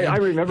 I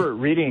remember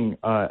reading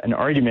an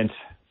argument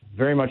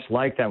very much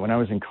like that when I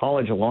was in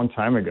college a long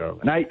time ago.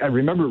 And I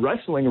remember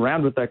wrestling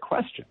around with that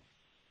question,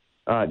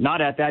 not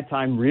at that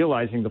time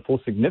realizing the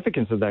full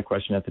significance of that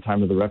question at the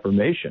time of the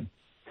Reformation,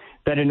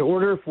 that in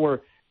order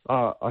for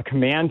a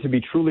command to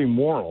be truly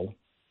moral,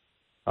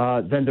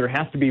 then there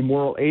has to be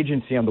moral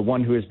agency on the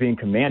one who is being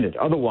commanded.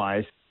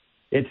 Otherwise,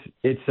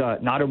 it's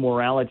not a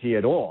morality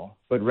at all,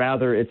 but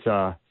rather it's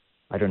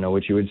I don't know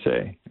what you would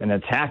say, an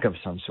attack of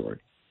some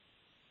sort.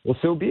 Well,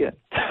 so be it.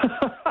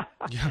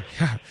 Yeah.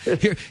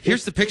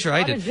 Here's the picture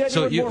I did. It's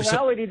not a genuine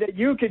morality that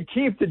you could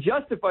keep to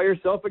justify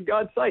yourself in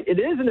God's sight. It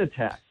is an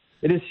attack.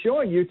 It is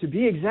showing you to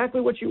be exactly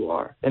what you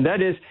are, and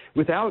that is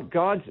without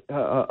God's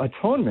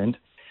atonement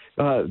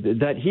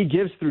that He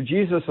gives through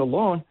Jesus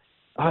alone.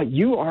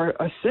 You are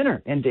a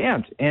sinner and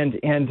damned,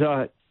 and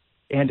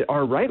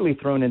are rightly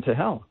thrown into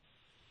hell.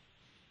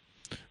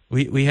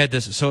 We had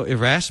this. So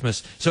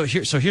Erasmus. So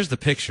here's the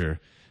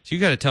picture. So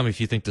you got to tell me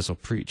if you think this will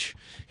preach.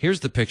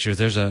 Here's the picture.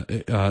 There's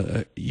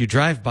you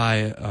drive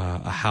by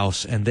a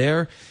house, and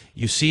there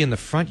you see in the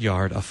front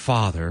yard a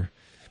father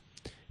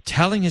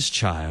telling his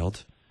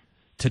child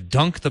to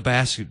dunk the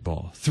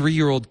basketball.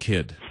 3-year-old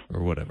kid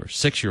or whatever,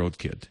 6-year-old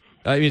kid.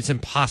 I mean, it's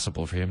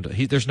impossible for him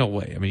to. There's no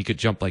way. I mean, he could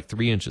jump like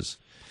 3 inches.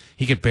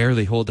 He could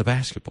barely hold the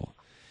basketball.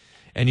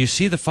 And you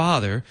see the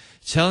father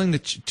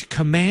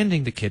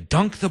commanding the kid,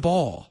 dunk the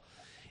ball.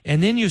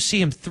 And then you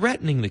see him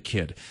threatening the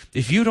kid.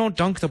 If you don't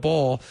dunk the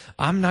ball,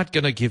 I'm not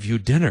going to give you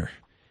dinner.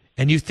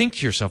 And you think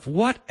to yourself,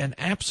 what an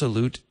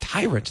absolute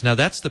tyrant. Now,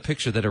 that's the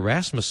picture that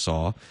Erasmus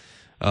saw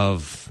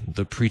of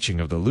the preaching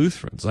of the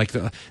Lutherans, like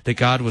that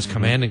God was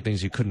commanding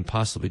things he couldn't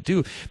possibly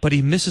do. But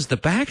he misses the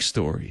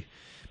backstory.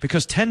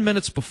 Because 10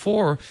 minutes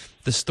before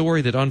the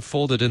story that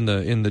unfolded in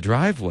the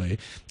driveway,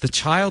 the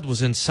child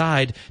was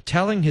inside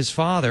telling his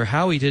father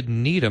how he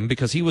didn't need him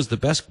because he was the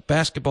best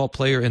basketball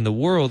player in the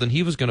world and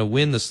he was going to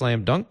win the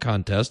slam dunk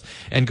contest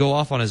and go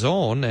off on his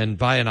own and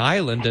buy an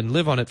island and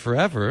live on it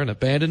forever and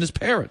abandon his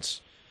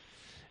parents.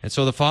 And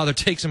so the father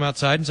takes him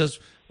outside and says,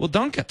 well,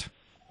 dunk it.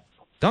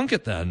 Dunk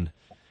it then.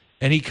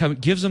 And he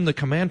gives him the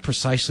command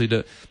precisely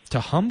to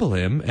humble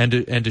him and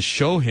to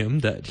show him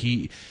that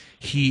he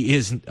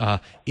is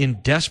in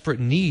desperate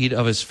need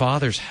of his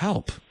father's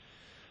help.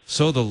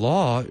 So the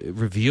law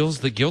reveals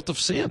the guilt of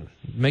sin.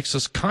 It makes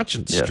us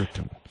conscience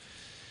stricken.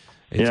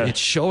 It's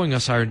showing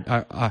us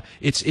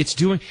it's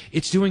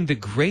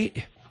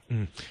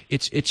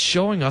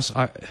showing us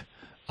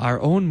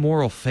our own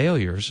moral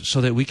failures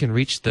so that we can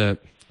reach the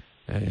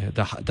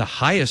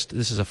highest.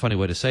 This is a funny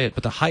way to say it,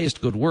 but the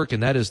highest good work,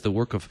 and that is the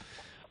work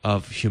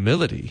of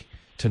humility,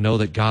 to know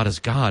that God is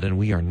God and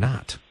we are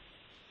not.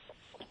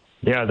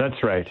 Yeah,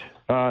 that's right.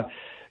 So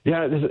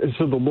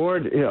the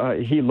Lord,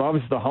 he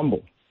loves the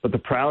humble, but the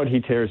proud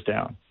he tears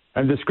down.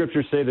 And the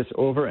scriptures say this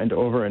over and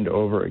over and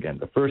over again.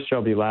 The first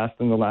shall be last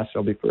and the last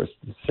shall be first.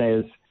 It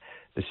says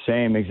the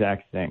same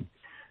exact thing.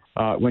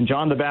 When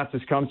John the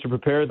Baptist comes to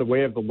prepare the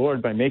way of the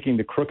Lord by making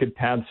the crooked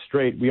paths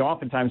straight, we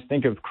oftentimes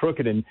think of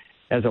crooked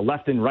as a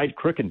left and right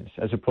crookedness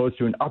as opposed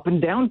to an up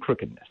and down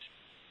crookedness,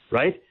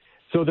 right?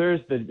 So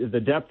there's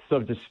the depths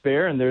of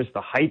despair and there's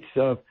the heights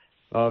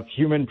of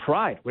human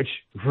pride, which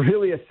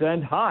really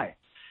ascend high.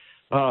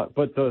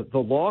 But the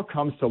law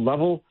comes to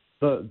level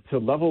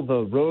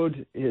the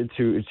road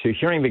to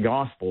hearing the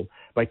gospel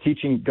by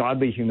teaching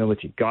godly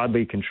humility,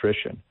 godly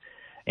contrition.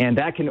 And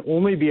that can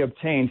only be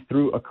obtained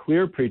through a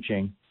clear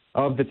preaching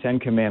of the Ten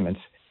Commandments,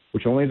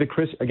 which only the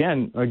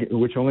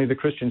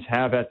Christians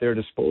have at their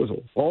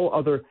disposal. All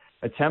other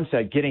attempts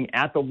at getting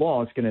at the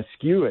law is going to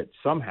skew it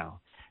somehow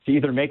to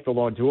either make the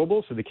law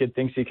doable so the kid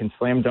thinks he can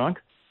slam dunk,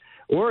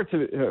 or it's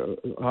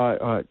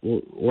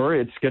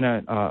going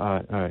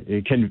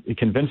to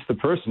convince the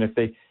person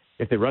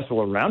if they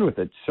wrestle around with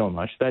it so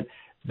much that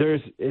there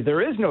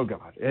is no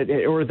God,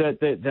 or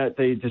that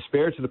they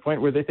despair to the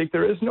point where they think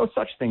there is no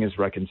such thing as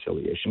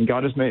reconciliation.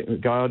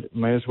 God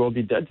may as well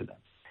be dead to them.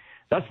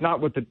 That's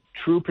not what the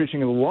true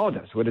preaching of the law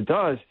does. What it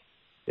does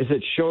is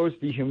it shows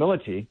the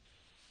humility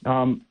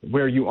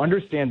where you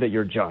understand that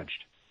you're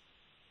judged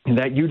and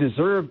that you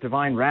deserve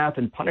divine wrath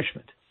and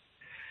punishment.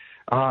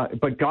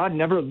 But God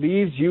never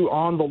leaves you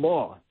on the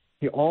law.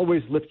 He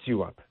always lifts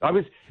you up.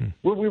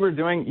 What we were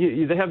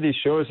doing, they have these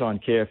shows on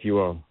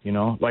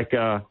KFUO, like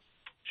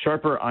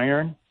Sharper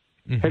Iron.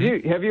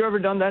 Mm-hmm. Have you ever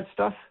done that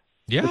stuff?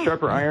 Yeah. The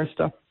Sharper Iron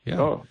stuff? Yeah.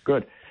 Oh,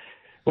 good.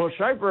 Well,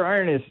 Sharper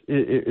Iron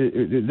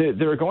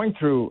they're going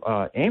through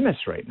Amos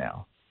right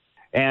now.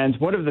 And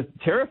one of the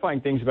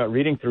terrifying things about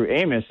reading through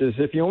Amos is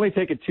if you only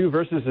take it 2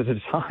 verses at a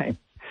time,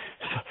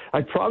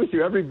 I promise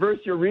you every verse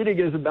you're reading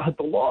is about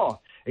the law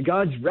and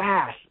God's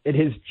wrath and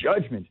his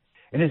judgment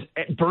and his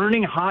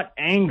burning hot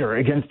anger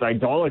against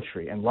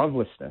idolatry and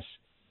lovelessness.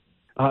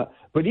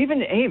 But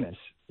even Amos,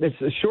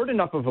 it's short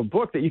enough of a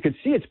book that you could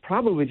see it's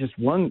probably just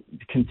one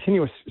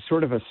continuous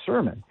sort of a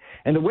sermon.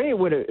 And the way it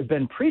would have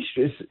been preached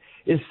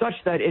is such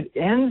that it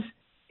ends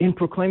in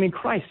proclaiming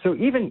Christ. So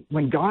even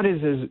when God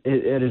is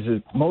at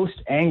his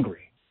most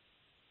angry,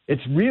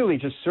 it's really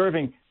just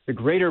serving the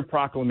greater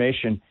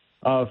proclamation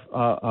of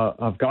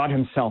God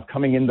himself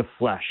coming in the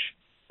flesh,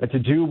 to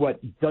do what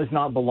does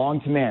not belong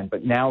to man,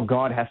 but now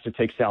God has to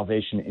take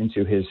salvation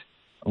into his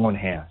own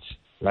hands,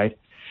 right?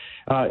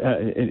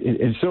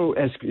 And so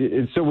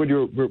when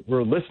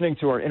we're listening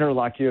to our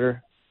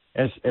interlocutor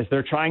as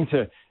they're trying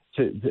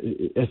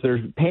as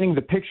they're painting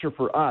the picture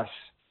for us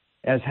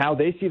as how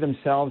they see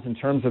themselves in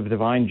terms of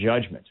divine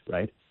judgment,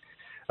 right?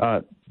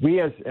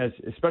 We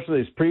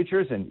especially as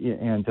preachers and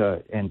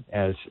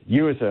as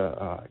you as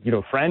a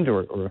friend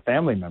or a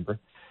family member,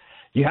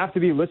 you have to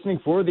be listening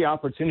for the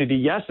opportunity,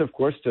 yes, of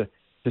course, to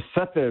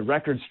set the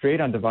record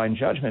straight on divine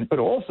judgment, but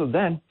also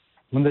then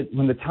when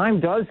the time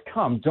does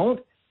come, don't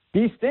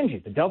be stingy.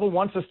 The devil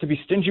wants us to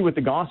be stingy with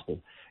the gospel,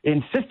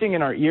 insisting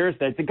in our ears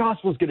that the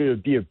gospel is going to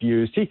be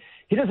abused.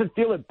 He doesn't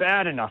feel it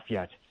bad enough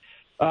yet.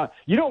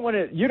 You don't want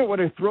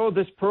to throw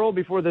this pearl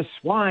before this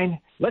swine.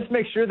 Let's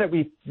make sure that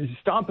we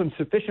stomp him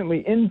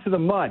sufficiently into the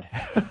mud.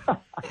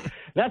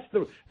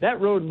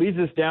 That road leads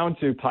us down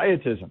to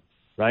pietism,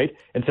 right?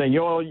 And saying,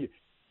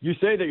 you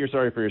say that you're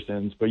sorry for your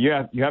sins, but you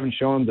haven't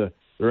shown the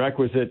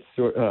requisite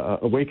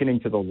awakening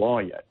to the law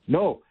yet.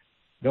 No.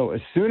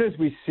 As soon as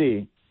we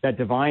see that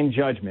divine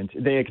judgment,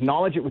 they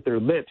acknowledge it with their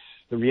lips,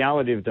 the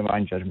reality of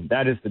divine judgment.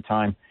 That is the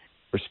time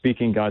for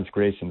speaking God's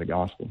grace in the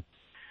gospel.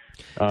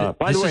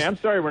 By the way, I'm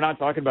sorry we're not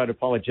talking about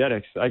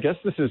apologetics. I guess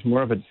this is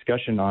more of a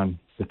discussion on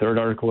the third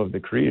article of the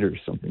Creed or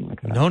something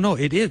like that. No,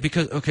 it is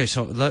because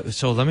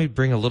so let me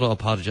bring a little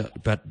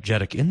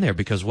apologetic in there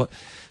because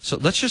so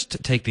let's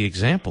just take the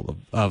example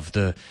of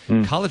the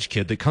college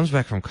kid that comes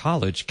back from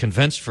college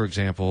convinced, for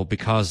example,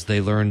 because they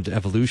learned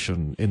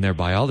evolution in their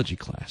biology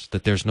class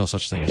that there's no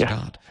such thing as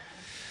God,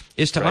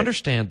 is to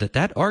understand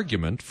that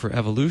argument for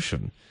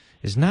evolution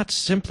is not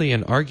simply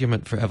an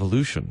argument for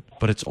evolution,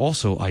 but it's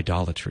also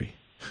idolatry.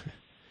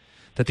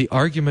 That the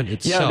argument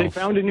itself they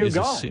found a new is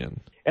God. a sin.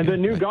 And the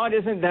new God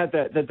isn't that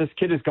this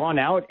kid has gone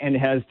out and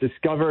has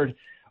discovered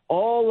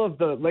all of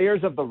the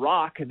layers of the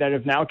rock that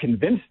have now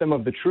convinced them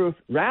of the truth.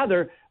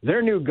 Rather,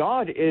 their new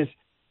God is,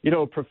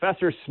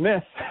 Professor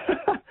Smith,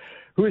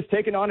 who has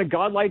taken on a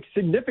godlike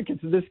significance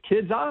in this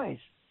kid's eyes.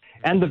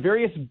 And the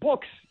various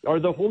books are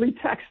the holy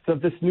texts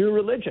of this new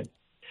religion.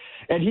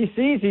 And he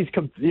sees he's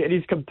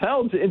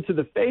compelled into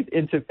this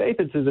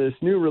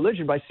new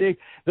religion by seeing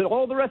that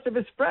all the rest of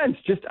his friends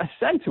just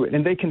assent to it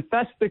and they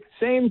confess the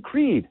same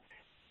creed.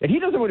 And he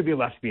doesn't want to be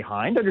left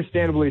behind,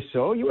 understandably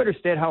so. You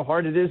understand how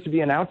hard it is to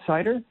be an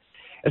outsider.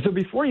 And so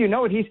before you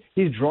know it,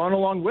 he's drawn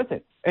along with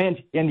it.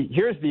 And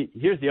here's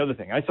the other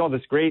thing. I saw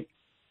this great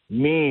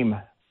meme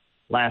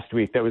last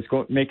week that was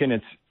making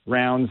its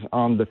rounds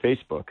on the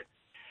Facebook.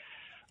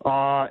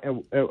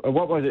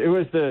 What was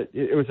it?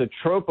 It was a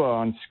trope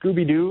on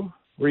Scooby-Doo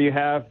where you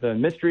have the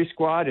mystery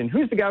squad, and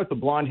who's the guy with the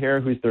blonde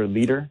hair? Who's their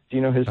leader? Do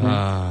you know his name?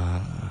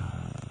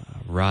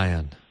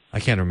 Ryan. I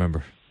can't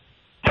remember.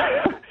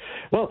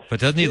 Well, but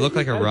doesn't he look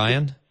like a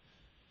Ryan?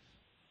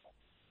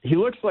 He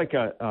looks like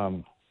I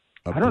don't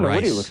know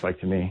what he looks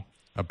like to me.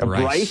 A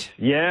Bryce?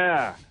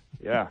 Yeah.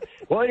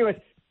 Well, anyways,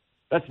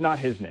 that's not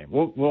his name.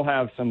 We'll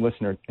have some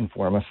listener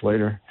inform us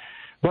later,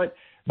 but.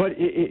 At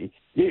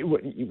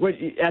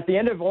the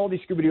end of all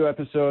these Scooby-Doo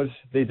episodes,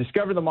 they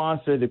discover the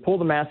monster, they pull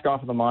the mask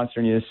off of the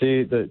monster, and you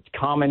see the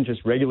common,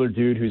 just regular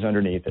dude who's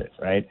underneath it,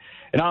 right?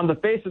 And on the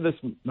face of this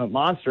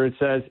monster, it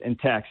says in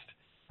text,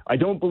 "I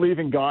don't believe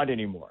in God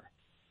anymore."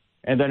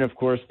 And then, of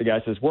course, the guy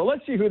says, "Well,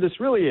 let's see who this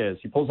really is."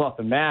 He pulls off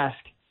the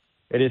mask,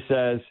 and it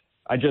says,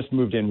 "I just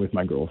moved in with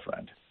my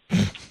girlfriend."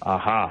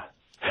 Aha.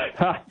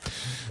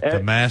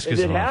 The mask is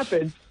off. It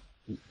happens.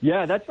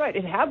 Yeah, that's right.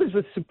 It happens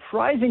with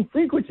surprising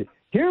frequency.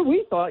 Here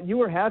we thought you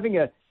were having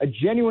a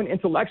genuine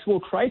intellectual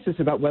crisis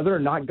about whether or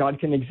not God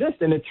can exist.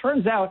 And it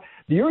turns out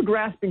that you're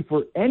grasping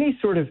for any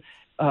sort of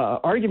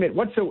argument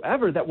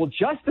whatsoever that will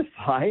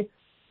justify,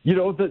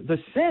 the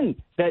sin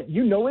that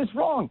is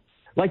wrong.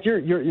 Like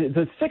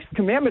the sixth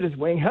commandment is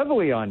weighing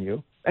heavily on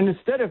you. And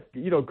instead of,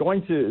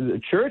 going to the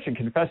church and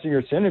confessing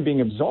your sin and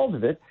being absolved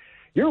of it,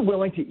 you're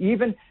willing to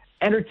even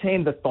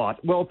entertain the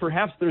thought, well,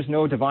 perhaps there's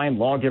no divine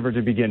lawgiver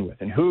to begin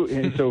with. And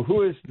so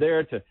who is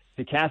there to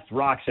cast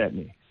rocks at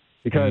me?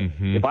 Because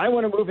if I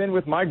want to move in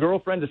with my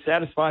girlfriend to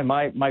satisfy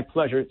my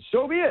pleasure,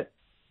 so be it.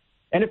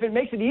 And if it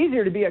makes it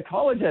easier to be at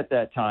college at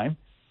that time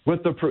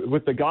with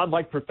the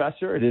godlike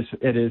professor, it is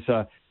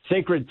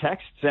sacred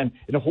texts and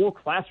in a whole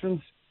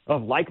classrooms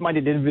of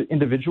like-minded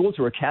individuals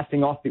who are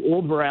casting off the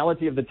old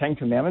morality of the Ten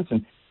Commandments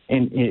and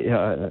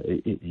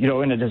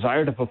in a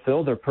desire to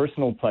fulfill their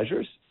personal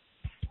pleasures,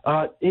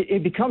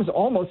 it becomes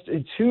almost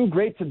too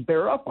great to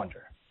bear up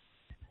under.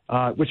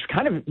 Which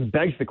kind of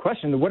begs the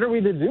question: what are we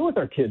to do with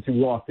our kids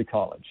who go off to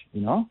college?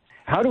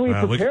 How do we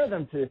prepare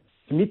them to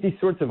meet these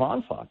sorts of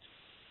onslaughts?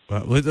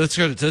 Well, let's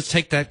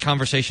take that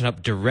conversation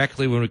up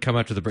directly when we come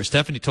after the break.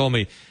 Stephanie told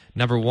me,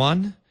 number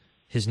one,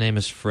 his name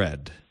is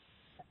Fred,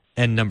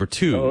 and number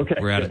two,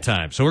 we're out of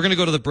time. So we're going to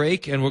go to the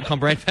break, and we'll come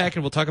right back,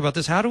 and we'll talk about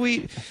this. How do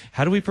we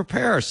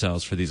prepare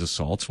ourselves for these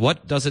assaults?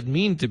 What does it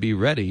mean to be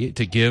ready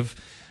to give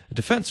a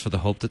defense for the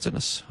hope that's in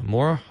us?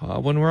 More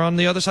when we're on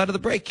the other side of the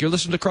break. You're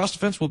listening to Cross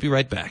Defense. We'll be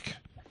right back.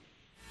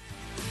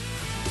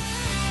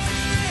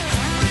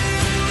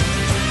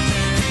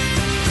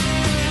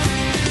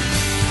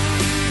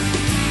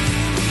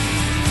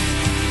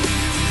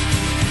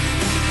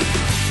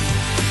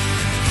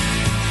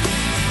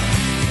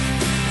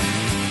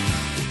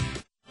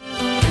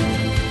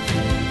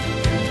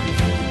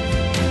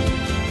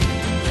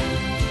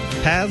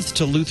 Paths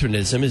to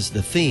Lutheranism is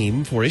the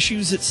theme for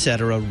Issues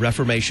Etc.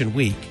 Reformation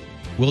Week.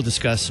 We'll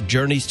discuss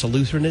journeys to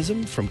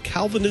Lutheranism from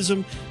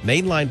Calvinism,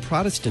 mainline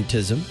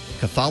Protestantism,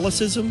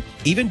 Catholicism,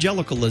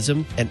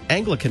 Evangelicalism, and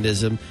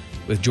Anglicanism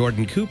with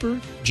Jordan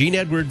Cooper, Gene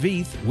Edward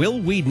Veith,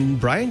 Will Whedon,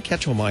 Brian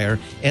Ketchelmeyer,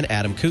 and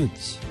Adam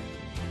Kuntz.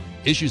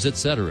 Issues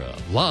Etc.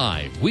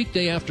 live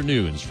weekday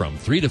afternoons from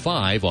 3 to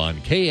 5 on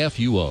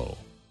KFUO.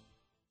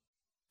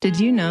 Did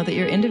you know that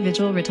your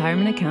individual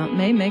retirement account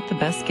may make the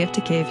best gift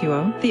to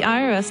KFUO? The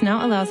IRS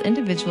now allows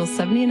individuals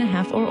 70 and a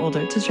half or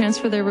older to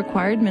transfer their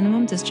required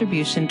minimum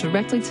distribution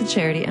directly to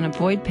charity and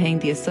avoid paying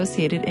the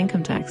associated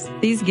income tax.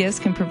 These gifts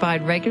can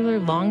provide regular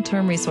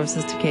long-term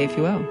resources to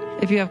KFUO.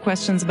 If you have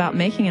questions about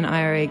making an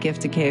IRA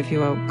gift to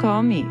KFUO,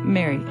 call me,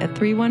 Mary, at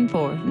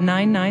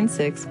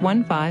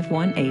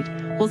 314-996-1518.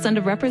 We'll send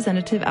a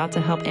representative out to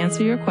help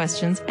answer your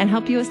questions and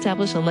help you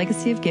establish a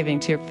legacy of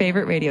giving to your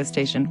favorite radio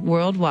station,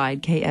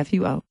 worldwide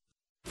KFUO.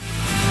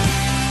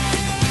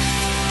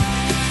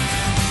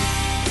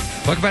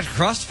 Welcome back to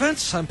Cross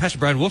Defense. I'm Pastor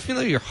Brian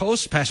Wolfmueller, your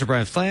host, Pastor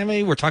Brian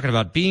Flamme. We're talking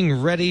about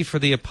being ready for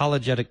the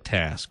apologetic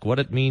task, what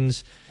it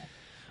means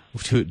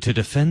to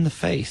defend the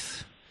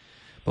faith.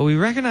 But we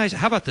recognize,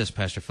 how about this,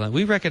 Pastor Flamme?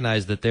 We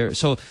recognize that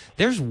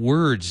there's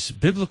words,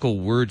 biblical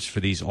words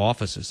for these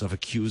offices of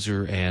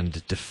accuser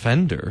and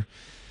defender.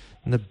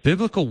 And the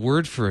biblical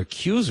word for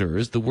accuser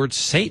is the word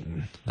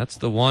Satan. That's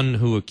the one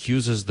who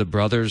accuses the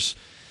brothers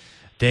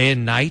day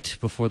and night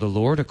before the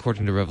Lord,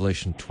 according to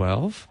Revelation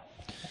 12.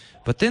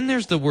 But then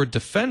there's the word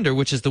defender,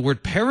 which is the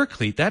word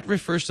paraclete. That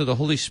refers to the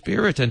Holy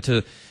Spirit and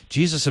to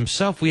Jesus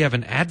himself. We have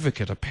an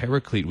advocate, a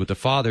paraclete with the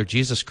Father,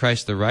 Jesus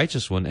Christ, the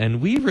righteous one.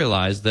 And we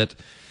realize that,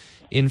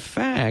 in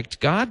fact,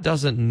 God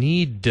doesn't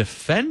need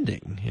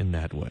defending in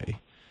that way.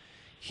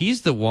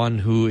 He's the one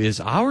who is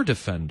our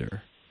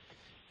defender.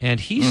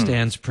 And he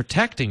stands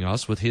protecting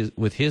us with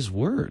his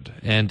word.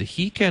 And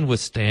he can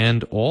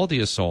withstand all the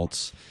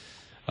assaults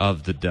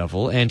of the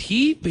devil, and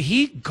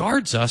he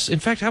guards us. In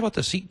fact, how about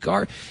this?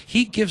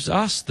 He gives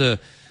us the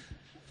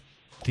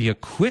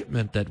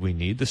equipment that we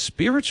need, the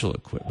spiritual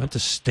equipment, to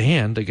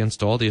stand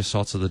against all the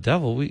assaults of the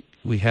devil.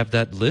 We have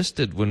that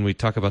listed when we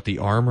talk about the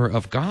armor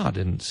of God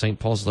in St.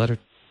 Paul's letter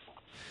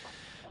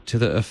to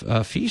the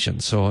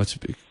Ephesians. So it's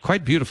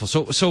quite beautiful.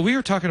 So we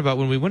were talking about,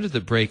 when we went to the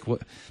break,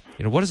 what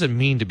does it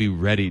mean to be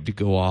ready to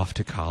go off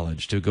to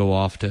college, to go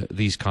off to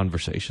these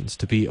conversations,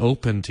 to be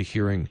open to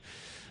hearing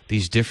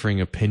these differing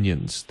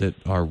opinions that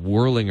are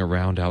whirling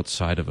around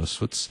outside of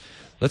us.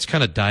 Let's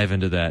kind of dive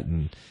into that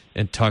and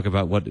talk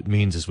about what it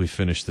means as we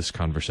finish this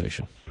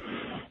conversation.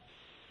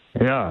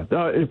 Yeah,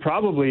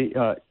 probably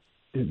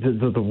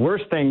the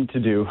worst thing to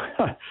do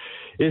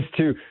is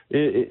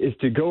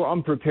to go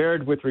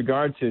unprepared with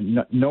regard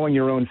to knowing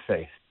your own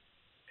faith.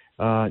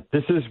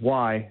 This is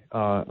why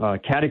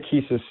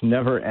catechesis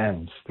never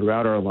ends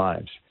throughout our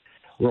lives.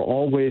 We're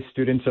always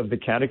students of the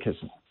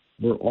catechism.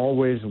 We're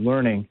always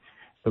learning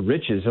the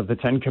riches of the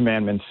Ten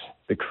Commandments,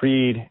 the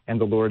Creed,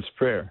 and the Lord's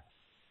Prayer,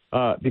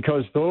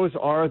 because those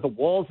are the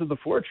walls of the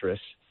fortress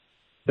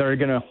that are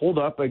going to hold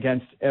up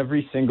against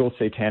every single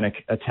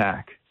satanic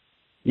attack.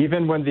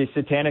 Even when the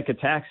satanic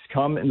attacks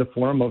come in the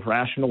form of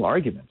rational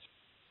arguments,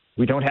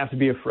 we don't have to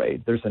be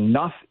afraid. There's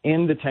enough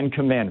in the Ten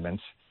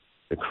Commandments,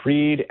 the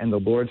Creed, and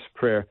the Lord's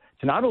Prayer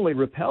to not only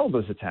repel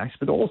those attacks,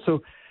 but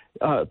also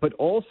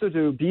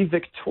to be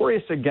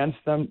victorious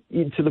against them,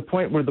 to the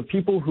point where the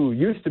people who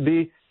used to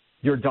be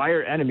your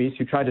dire enemies,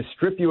 who try to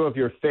strip you of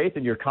your faith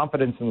and your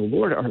confidence in the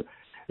Lord,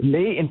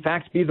 may in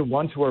fact be the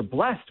ones who are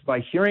blessed by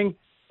hearing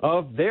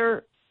of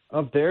their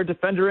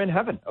defender in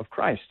heaven, of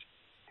Christ.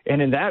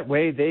 And in that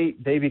way,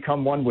 they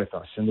become one with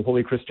us in the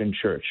Holy Christian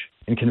Church,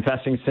 in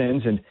confessing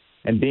sins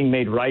and being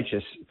made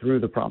righteous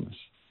through the promise.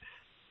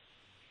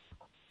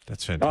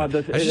 That's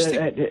fantastic. Go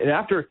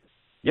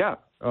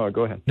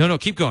ahead. No,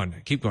 keep going.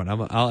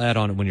 I'll add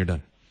on it when you're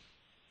done.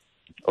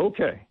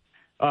 Okay.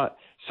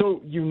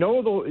 So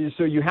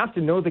you have to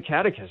know the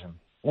catechism,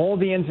 all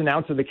the ins and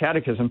outs of the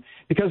catechism,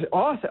 because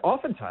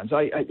oftentimes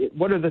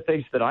one of the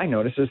things that I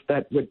notice is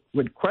that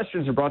when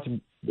questions are brought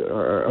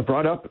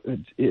up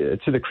to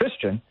the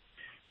Christian,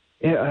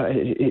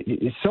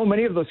 so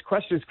many of those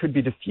questions could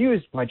be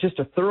diffused by just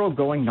a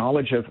thoroughgoing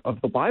knowledge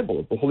of the Bible,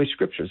 of the Holy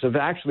Scriptures, of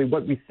actually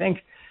what we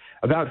think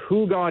about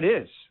who God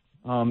is,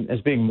 as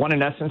being one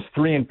in essence,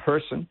 three in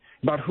person,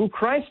 about who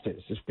Christ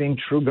is, as being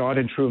true God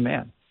and true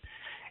man.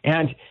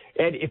 And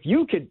if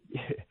you could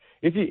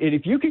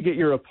get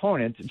your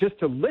opponent just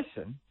to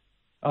listen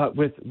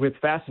with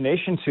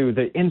fascination to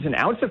the ins and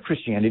outs of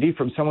Christianity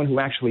from someone who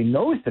actually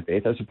knows the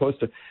faith, as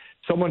opposed to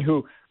someone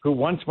who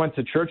once went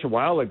to church a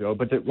while ago,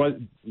 but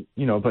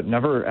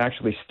never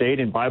actually stayed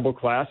in Bible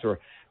class or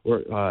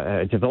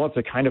developed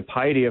a kind of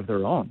piety of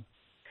their own.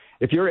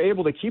 If you're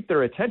able to keep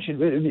their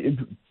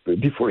attention,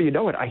 before you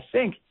know it, I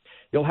think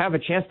you'll have a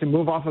chance to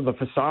move off of the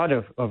facade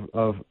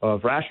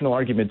of rational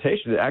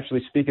argumentation to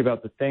actually speak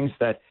about the things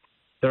that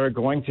are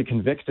going to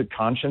convict the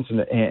conscience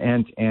and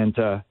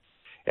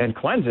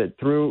cleanse it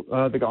through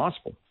the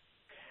gospel.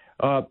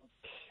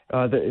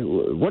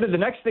 One of the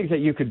next things that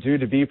you could do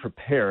to be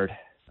prepared,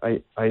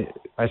 I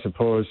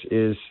suppose,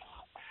 is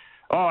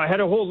I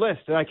had a whole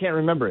list and I can't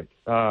remember it.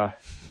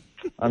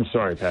 I'm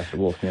sorry, Pastor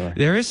Wolfmueller.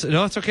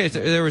 It's okay.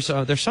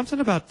 There's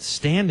something about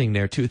standing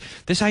there too.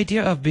 This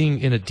idea of being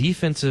in a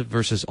defensive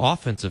versus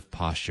offensive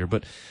posture.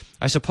 But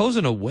I suppose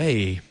in a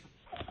way,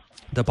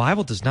 the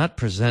Bible does not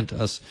present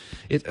us.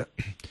 It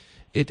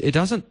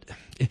doesn't.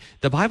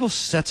 The Bible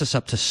sets us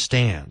up to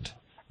stand,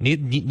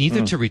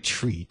 neither to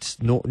retreat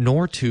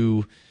nor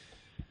to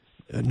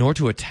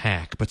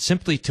attack, but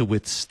simply to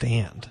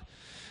withstand.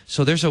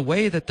 So there's a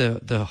way that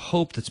the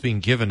hope that's being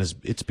given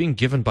it's being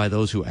given by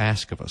those who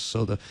ask of us.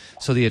 So the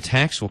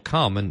attacks will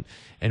come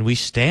and we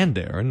stand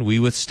there and we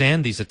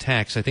withstand these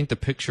attacks. I think the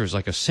picture is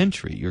like a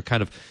sentry.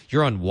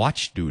 You're on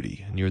watch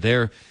duty and you're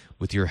there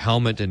with your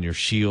helmet and your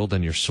shield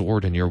and your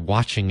sword and you're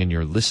watching and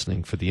you're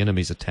listening for the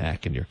enemy's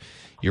attack and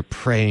you're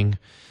praying.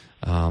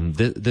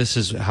 This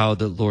is how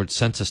the Lord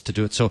sent us to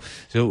do it. So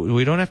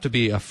we don't have to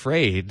be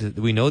afraid.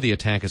 We know the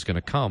attack is going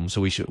to come,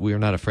 so we are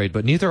not afraid.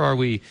 But neither are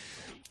we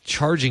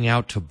charging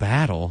out to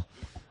battle,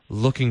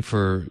 looking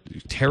for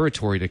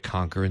territory to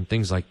conquer and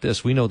things like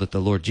this. We know that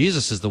the Lord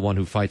Jesus is the one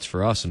who fights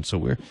for us, and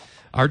so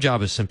our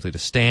job is simply to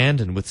stand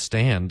and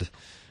withstand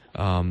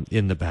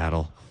in the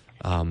battle.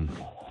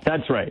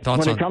 That's right.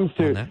 When it comes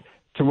to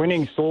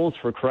winning souls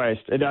for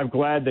Christ, and I'm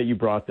glad that you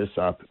brought this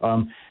up,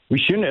 we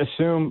shouldn't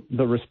assume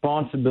the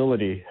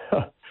responsibility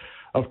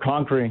of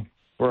conquering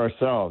for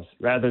ourselves.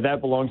 Rather,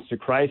 that belongs to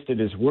Christ and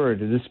His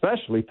Word, and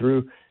especially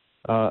through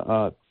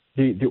the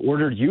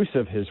ordered use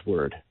of His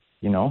Word.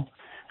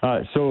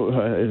 It's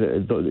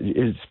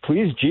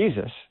pleased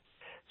Jesus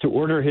to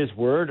order His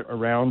Word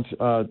around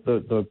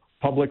the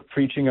public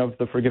preaching of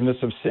the forgiveness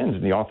of sins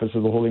in the office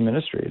of the holy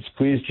ministry. It's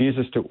pleased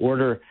Jesus to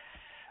order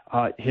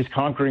His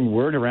conquering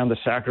Word around the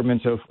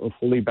sacrament of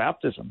holy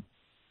baptism.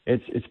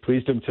 It's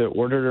pleased Him to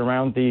order it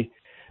around the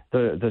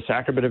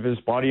sacrament of His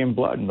body and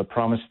blood, and the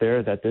promise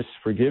there that this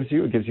forgives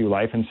you, it gives you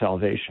life and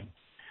salvation.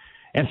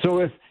 And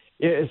so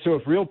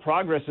if real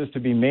progress is to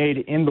be made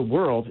in the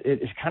world,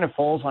 it kind of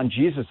falls on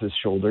Jesus'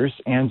 shoulders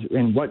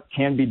and what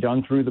can be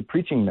done through the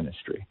preaching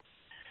ministry.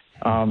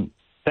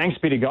 Thanks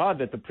be to God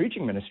that the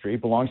preaching ministry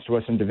belongs to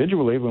us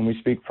individually when we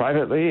speak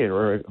privately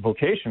or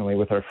vocationally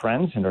with our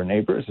friends and our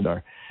neighbors and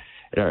other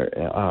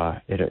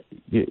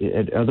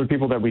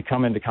people that we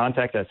come into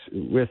contact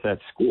with at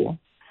school,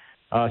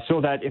 so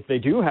that if they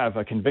do have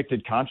a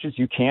convicted conscience,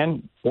 you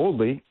can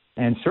boldly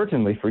and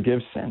certainly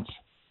forgive sins.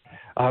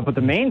 But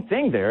the main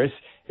thing there is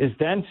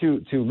then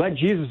to let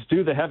Jesus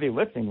do the heavy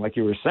lifting, like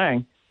you were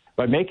saying,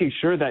 by making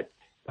sure that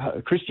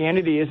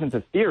Christianity isn't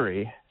a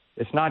theory.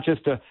 It's not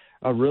just a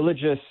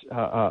religious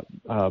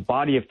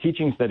body of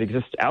teachings that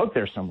exists out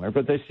there somewhere,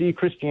 but they see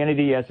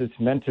Christianity as it's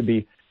meant to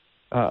be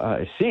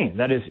seen.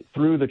 That is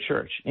through the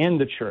church, in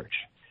the church.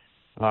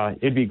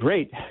 It'd be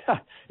great.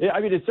 I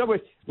mean, in some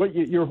ways,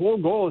 your whole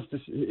goal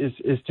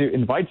is to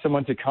invite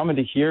someone to come and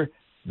to hear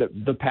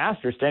the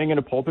pastor standing in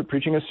a pulpit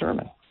preaching a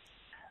sermon.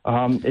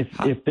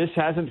 If this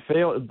hasn't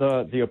failed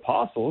the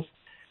apostles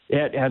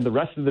and the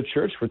rest of the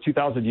church for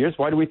 2,000 years,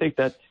 why do we think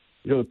that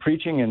the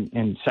preaching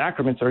and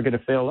sacraments are going to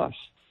fail us?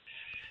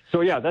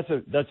 So yeah, that's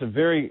a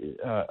very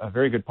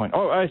good point.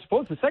 Oh, I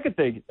suppose the second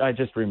thing I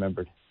just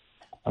remembered.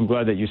 I'm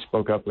glad that you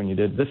spoke up when you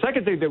did. The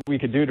second thing that we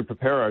could do to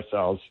prepare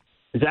ourselves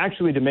is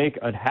actually to make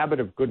a habit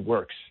of good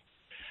works,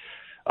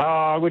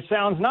 which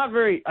sounds not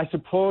very, I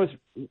suppose,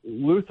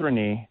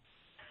 Lutheran-y,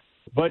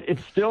 but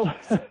it's still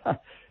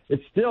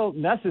it's still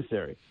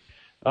necessary.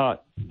 There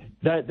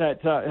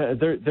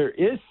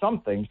is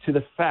something to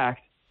the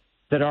fact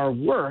that our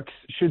works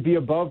should be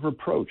above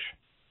reproach,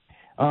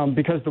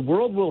 because the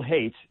world will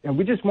hate, and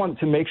we just want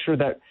to make sure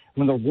that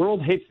when the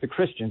world hates the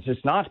Christians,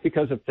 it's not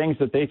because of things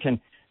that they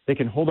can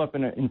hold up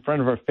in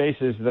front of our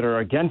faces that are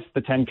against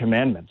the Ten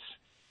Commandments.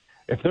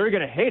 If they're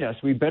going to hate us,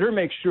 we better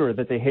make sure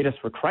that they hate us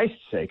for Christ's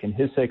sake and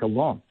His sake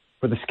alone,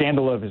 for the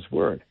scandal of His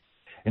Word,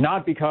 and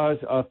not because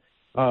of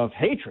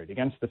hatred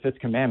against the Fifth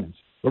Commandments,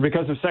 or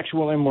because of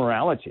sexual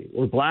immorality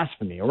or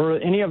blasphemy or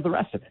any of the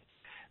rest of it.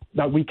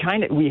 But we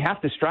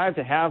have to strive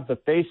to have the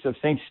face of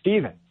St.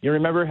 Stephen. You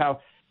remember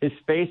how his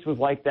face was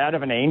like that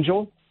of an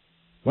angel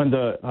when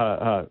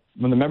the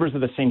members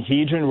of the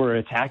Sanhedrin were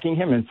attacking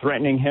him and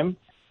threatening him?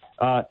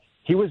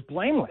 He was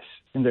blameless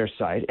in their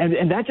sight,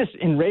 and that just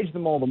enraged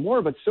them all the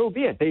more, but so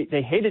be it.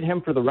 They hated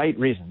him for the right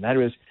reason. That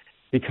was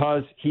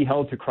because he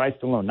held to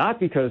Christ alone, not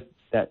because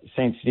that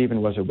St.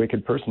 Stephen was a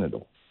wicked person at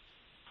all.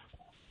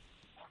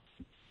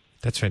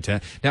 That's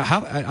fantastic. Now,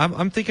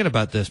 I'm thinking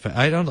about this, but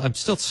I'm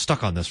still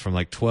stuck on this from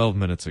like 12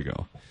 minutes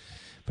ago.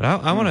 But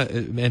I want to,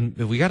 and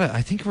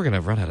I think we're going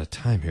to run out of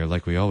time here,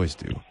 like we always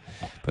do.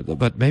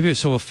 But maybe,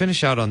 so we'll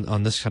finish out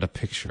on this kind of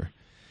picture.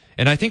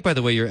 And I think, by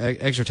the way, your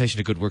exhortation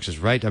to good works is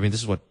right. I mean,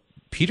 this is what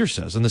Peter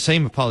says in the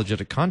same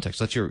apologetic context.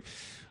 Let your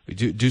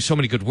do so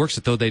many good works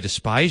that though they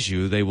despise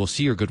you, they will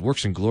see your good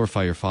works and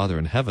glorify your Father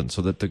in heaven.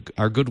 So that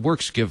our good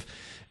works give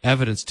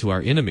evidence to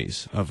our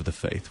enemies of the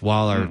faith,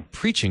 while our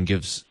preaching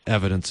gives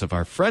evidence of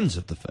our friends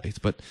of the faith.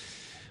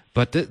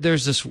 But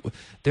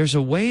there's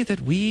a way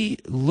that we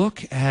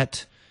look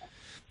at.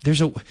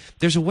 There's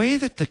a way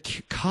that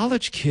the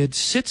college kid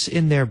sits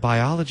in their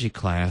biology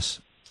class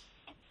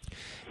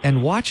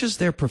and watches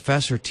their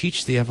professor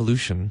teach the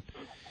evolution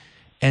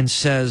and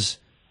says,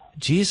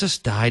 Jesus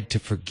died to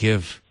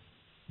forgive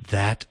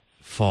that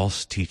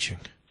false teaching.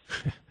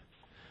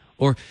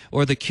 Or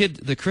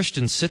the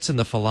Christian sits in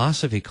the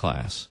philosophy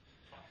class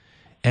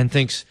and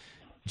thinks,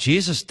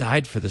 Jesus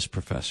died for this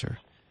professor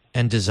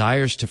and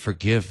desires to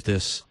forgive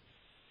this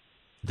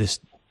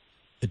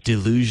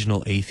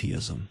delusional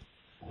atheism.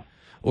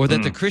 Or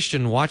that the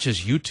Christian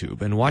watches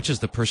YouTube and watches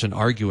the person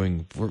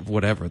arguing for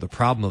whatever, the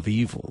problem of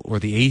evil, or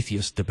the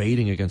atheist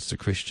debating against the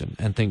Christian,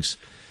 and thinks,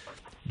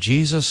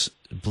 Jesus'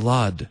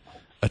 blood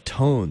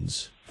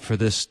atones for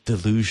this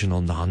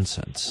delusional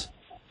nonsense.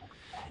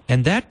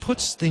 And that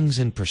puts things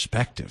in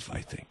perspective,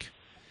 I think.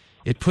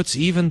 It puts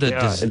even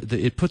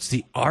it puts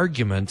the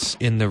arguments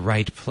in the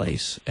right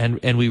place.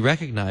 And we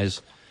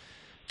recognize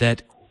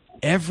that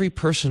every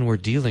person we're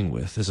dealing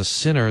with is a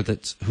sinner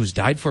who's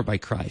died for by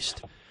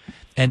Christ.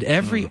 And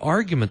every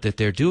argument that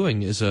they're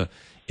doing is a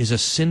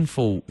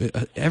sinful.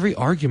 Every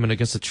argument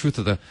against the truth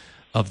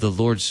of the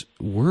Lord's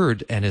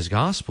word and His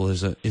gospel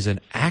is an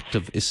act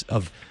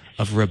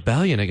of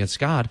rebellion against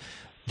God.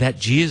 That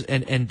Jesus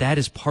and that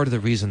is part of the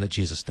reason that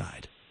Jesus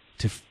died,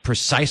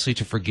 precisely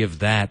to forgive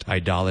that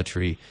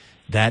idolatry,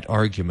 that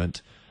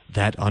argument,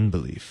 that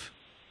unbelief.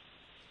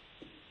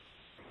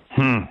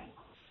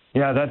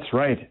 Yeah, that's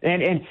right.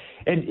 And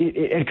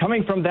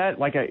coming from that,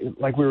 like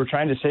we were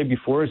trying to say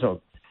before, is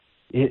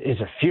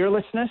a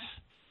fearlessness.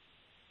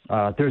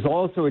 There's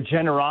also a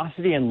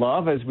generosity and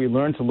love as we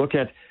learn to look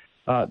at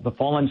the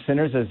fallen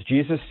sinners as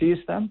Jesus sees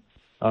them,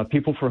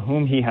 people for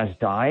whom He has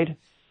died.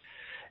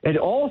 And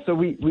also,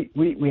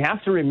 we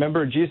have to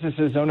remember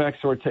Jesus' own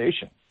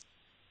exhortation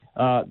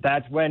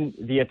that when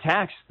the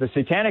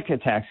satanic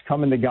attacks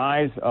come in the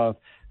guise of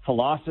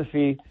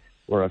philosophy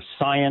or of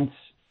science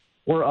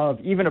or of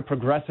even a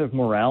progressive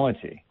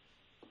morality,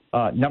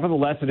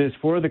 nevertheless, it is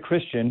for the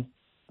Christian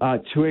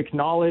to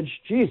acknowledge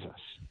Jesus.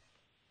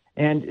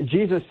 And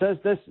Jesus says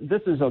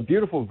this is a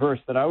beautiful verse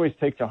that I always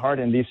take to heart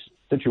in these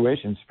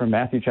situations from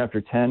Matthew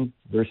chapter 10,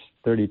 verse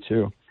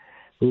 32.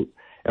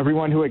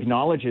 Everyone who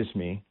acknowledges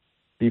me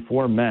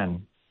before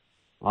men,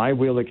 I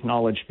will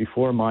acknowledge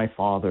before my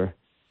Father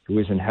who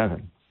is in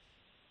heaven.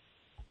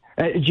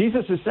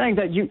 Jesus is saying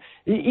that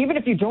even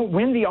if you don't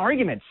win the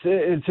arguments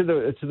to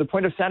the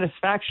point of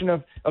satisfaction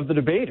of the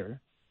debater,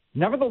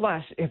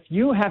 nevertheless, if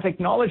you have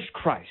acknowledged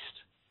Christ,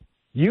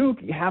 you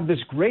have this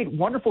great,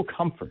 wonderful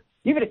comfort.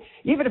 Even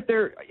if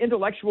their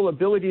intellectual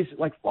abilities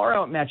far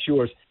outmatch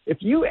yours, if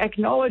you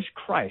acknowledge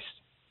Christ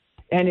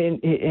and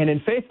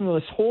in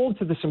faithfulness hold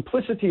to the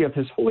simplicity of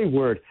His holy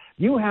word,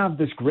 you have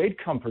this great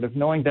comfort of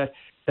knowing that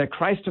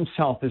Christ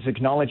Himself is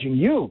acknowledging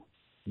you,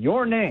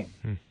 your name,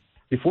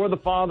 before the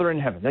Father in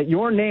heaven, that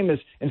your name is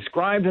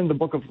inscribed in the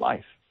book of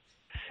life,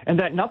 and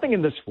that nothing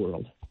in this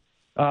world,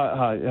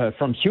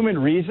 from human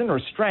reason or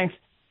strength,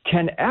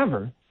 can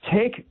ever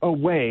take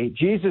away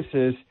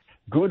Jesus's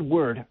good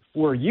word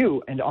for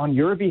you and on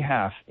your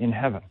behalf in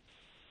heaven.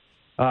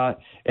 And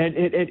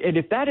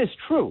if that is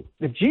true,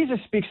 if Jesus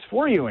speaks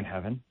for you in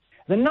heaven,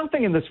 then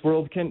nothing in this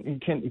world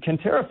can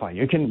terrify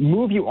you. It can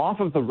move you off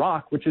of the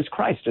rock, which is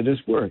Christ and His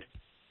word.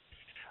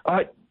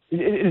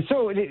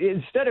 So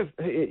instead of,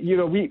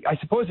 I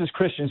suppose as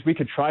Christians, we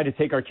could try to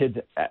take our kids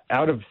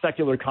out of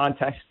secular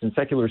contexts and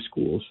secular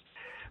schools.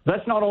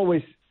 That's not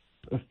always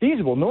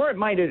feasible, nor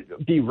might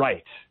it be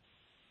right.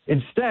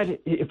 Instead,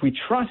 if we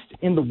trust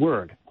in the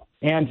word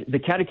and the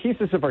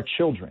catechesis of our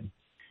children,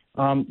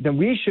 then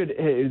we should,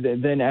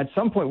 then at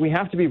some point we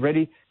have to be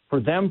ready for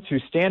them to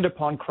stand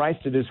upon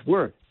Christ and His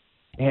word,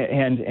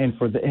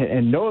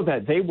 and know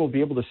that they will be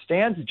able to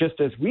stand just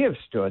as we have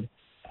stood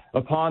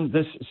upon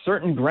this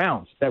certain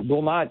grounds that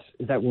will not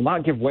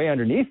give way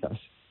underneath us,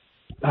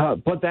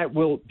 but that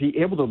will be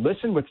able to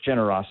listen with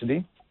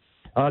generosity,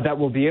 that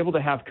will be able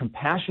to have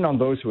compassion on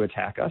those who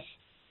attack us,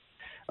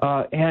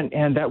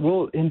 and that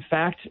will, in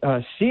fact,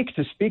 seek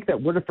to speak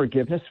that word of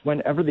forgiveness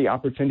whenever the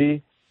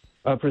opportunity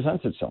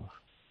presents itself.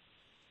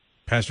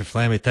 Pastor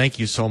Flamme, thank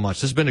you so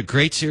much. This has been a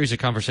great series of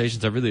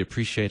conversations. I really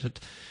appreciate it.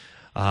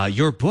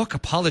 Your book,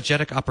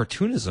 Apologetic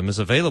Opportunism, is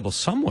available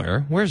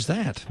somewhere. Where's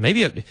that?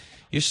 Maybe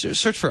you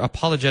search for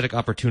Apologetic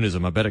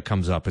Opportunism. I bet it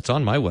comes up. It's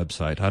on my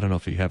website. I don't know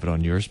if you have it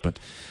on yours, but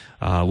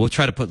we'll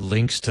try to put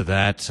links to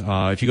that.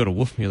 If you go to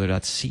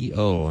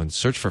wolfmueller.co and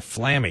search for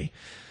Flamme,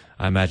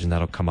 I imagine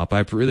that'll come up.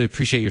 I really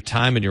appreciate your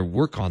time and your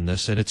work on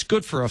this, and it's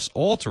good for us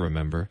all to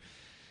remember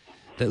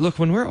that, look,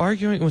 when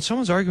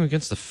someone's arguing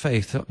against the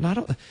faith,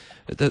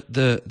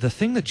 the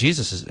thing that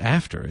Jesus is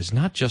after is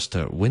not just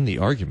to win the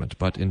argument,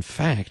 but in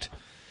fact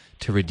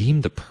to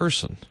redeem the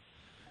person,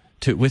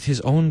 with His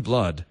own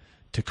blood,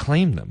 to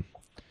claim them,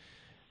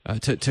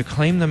 to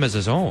claim them as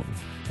His own,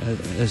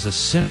 as a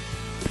sin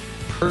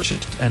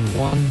purchased and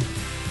won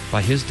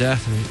by His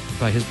death and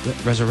by His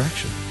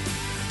resurrection,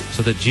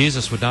 so that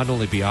Jesus would not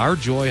only be our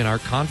joy and our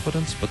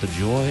confidence, but the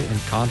joy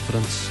and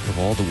confidence of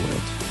all the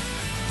world.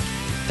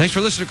 Thanks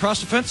for listening to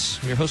Cross Defense.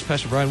 I'm your host,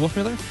 Pastor Brian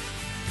Wolfmueller.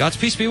 God's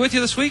peace be with you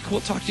this week.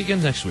 We'll talk to you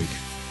again next week.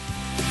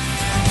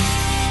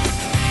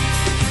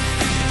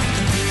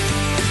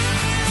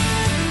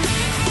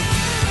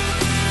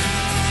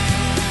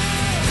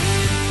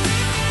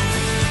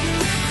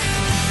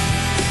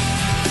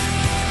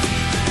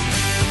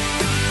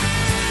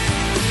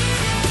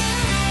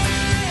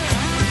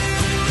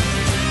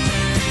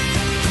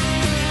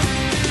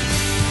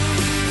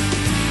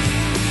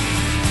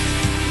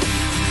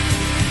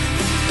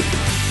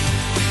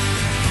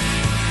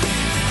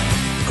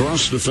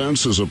 Cross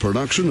Defense is a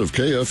production of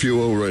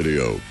KFUO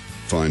Radio.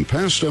 Find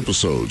past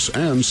episodes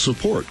and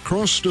support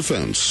Cross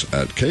Defense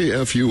at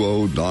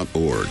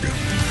kfuo.org.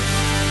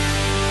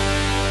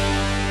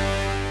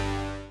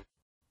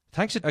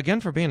 Thanks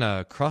again for being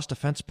a Cross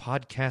Defense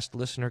podcast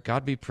listener.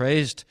 God be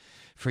praised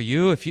for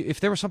you. If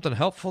there was something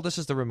helpful, this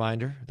is the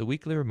reminder, the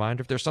weekly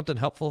reminder. If there's something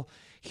helpful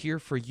here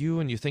for you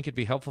and you think it'd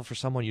be helpful for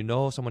someone you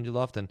know, someone you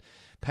love, then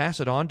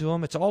pass it on to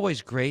them. It's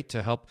always great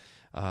to help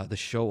the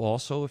show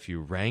also if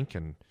you rank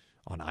and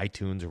on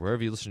iTunes or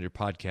wherever you listen to your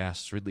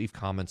podcasts. Leave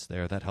comments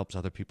there. That helps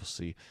other people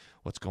see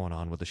what's going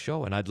on with the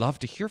show. And I'd love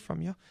to hear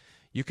from you.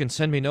 You can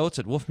send me notes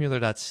at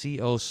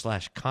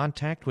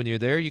wolfmueller.co/contact. When you're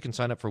there, you can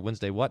sign up for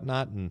Wednesday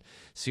Whatnot and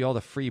see all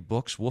the free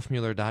books,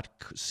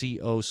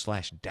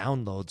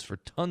 wolfmueller.co/downloads for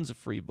tons of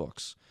free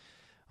books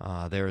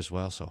there as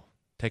well. So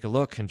take a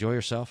look. Enjoy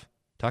yourself.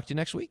 Talk to you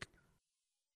next week.